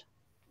much.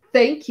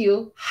 Thank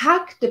you.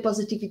 Hack the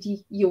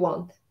positivity you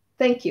want.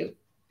 Thank you.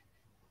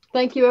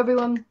 Thank you,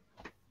 everyone.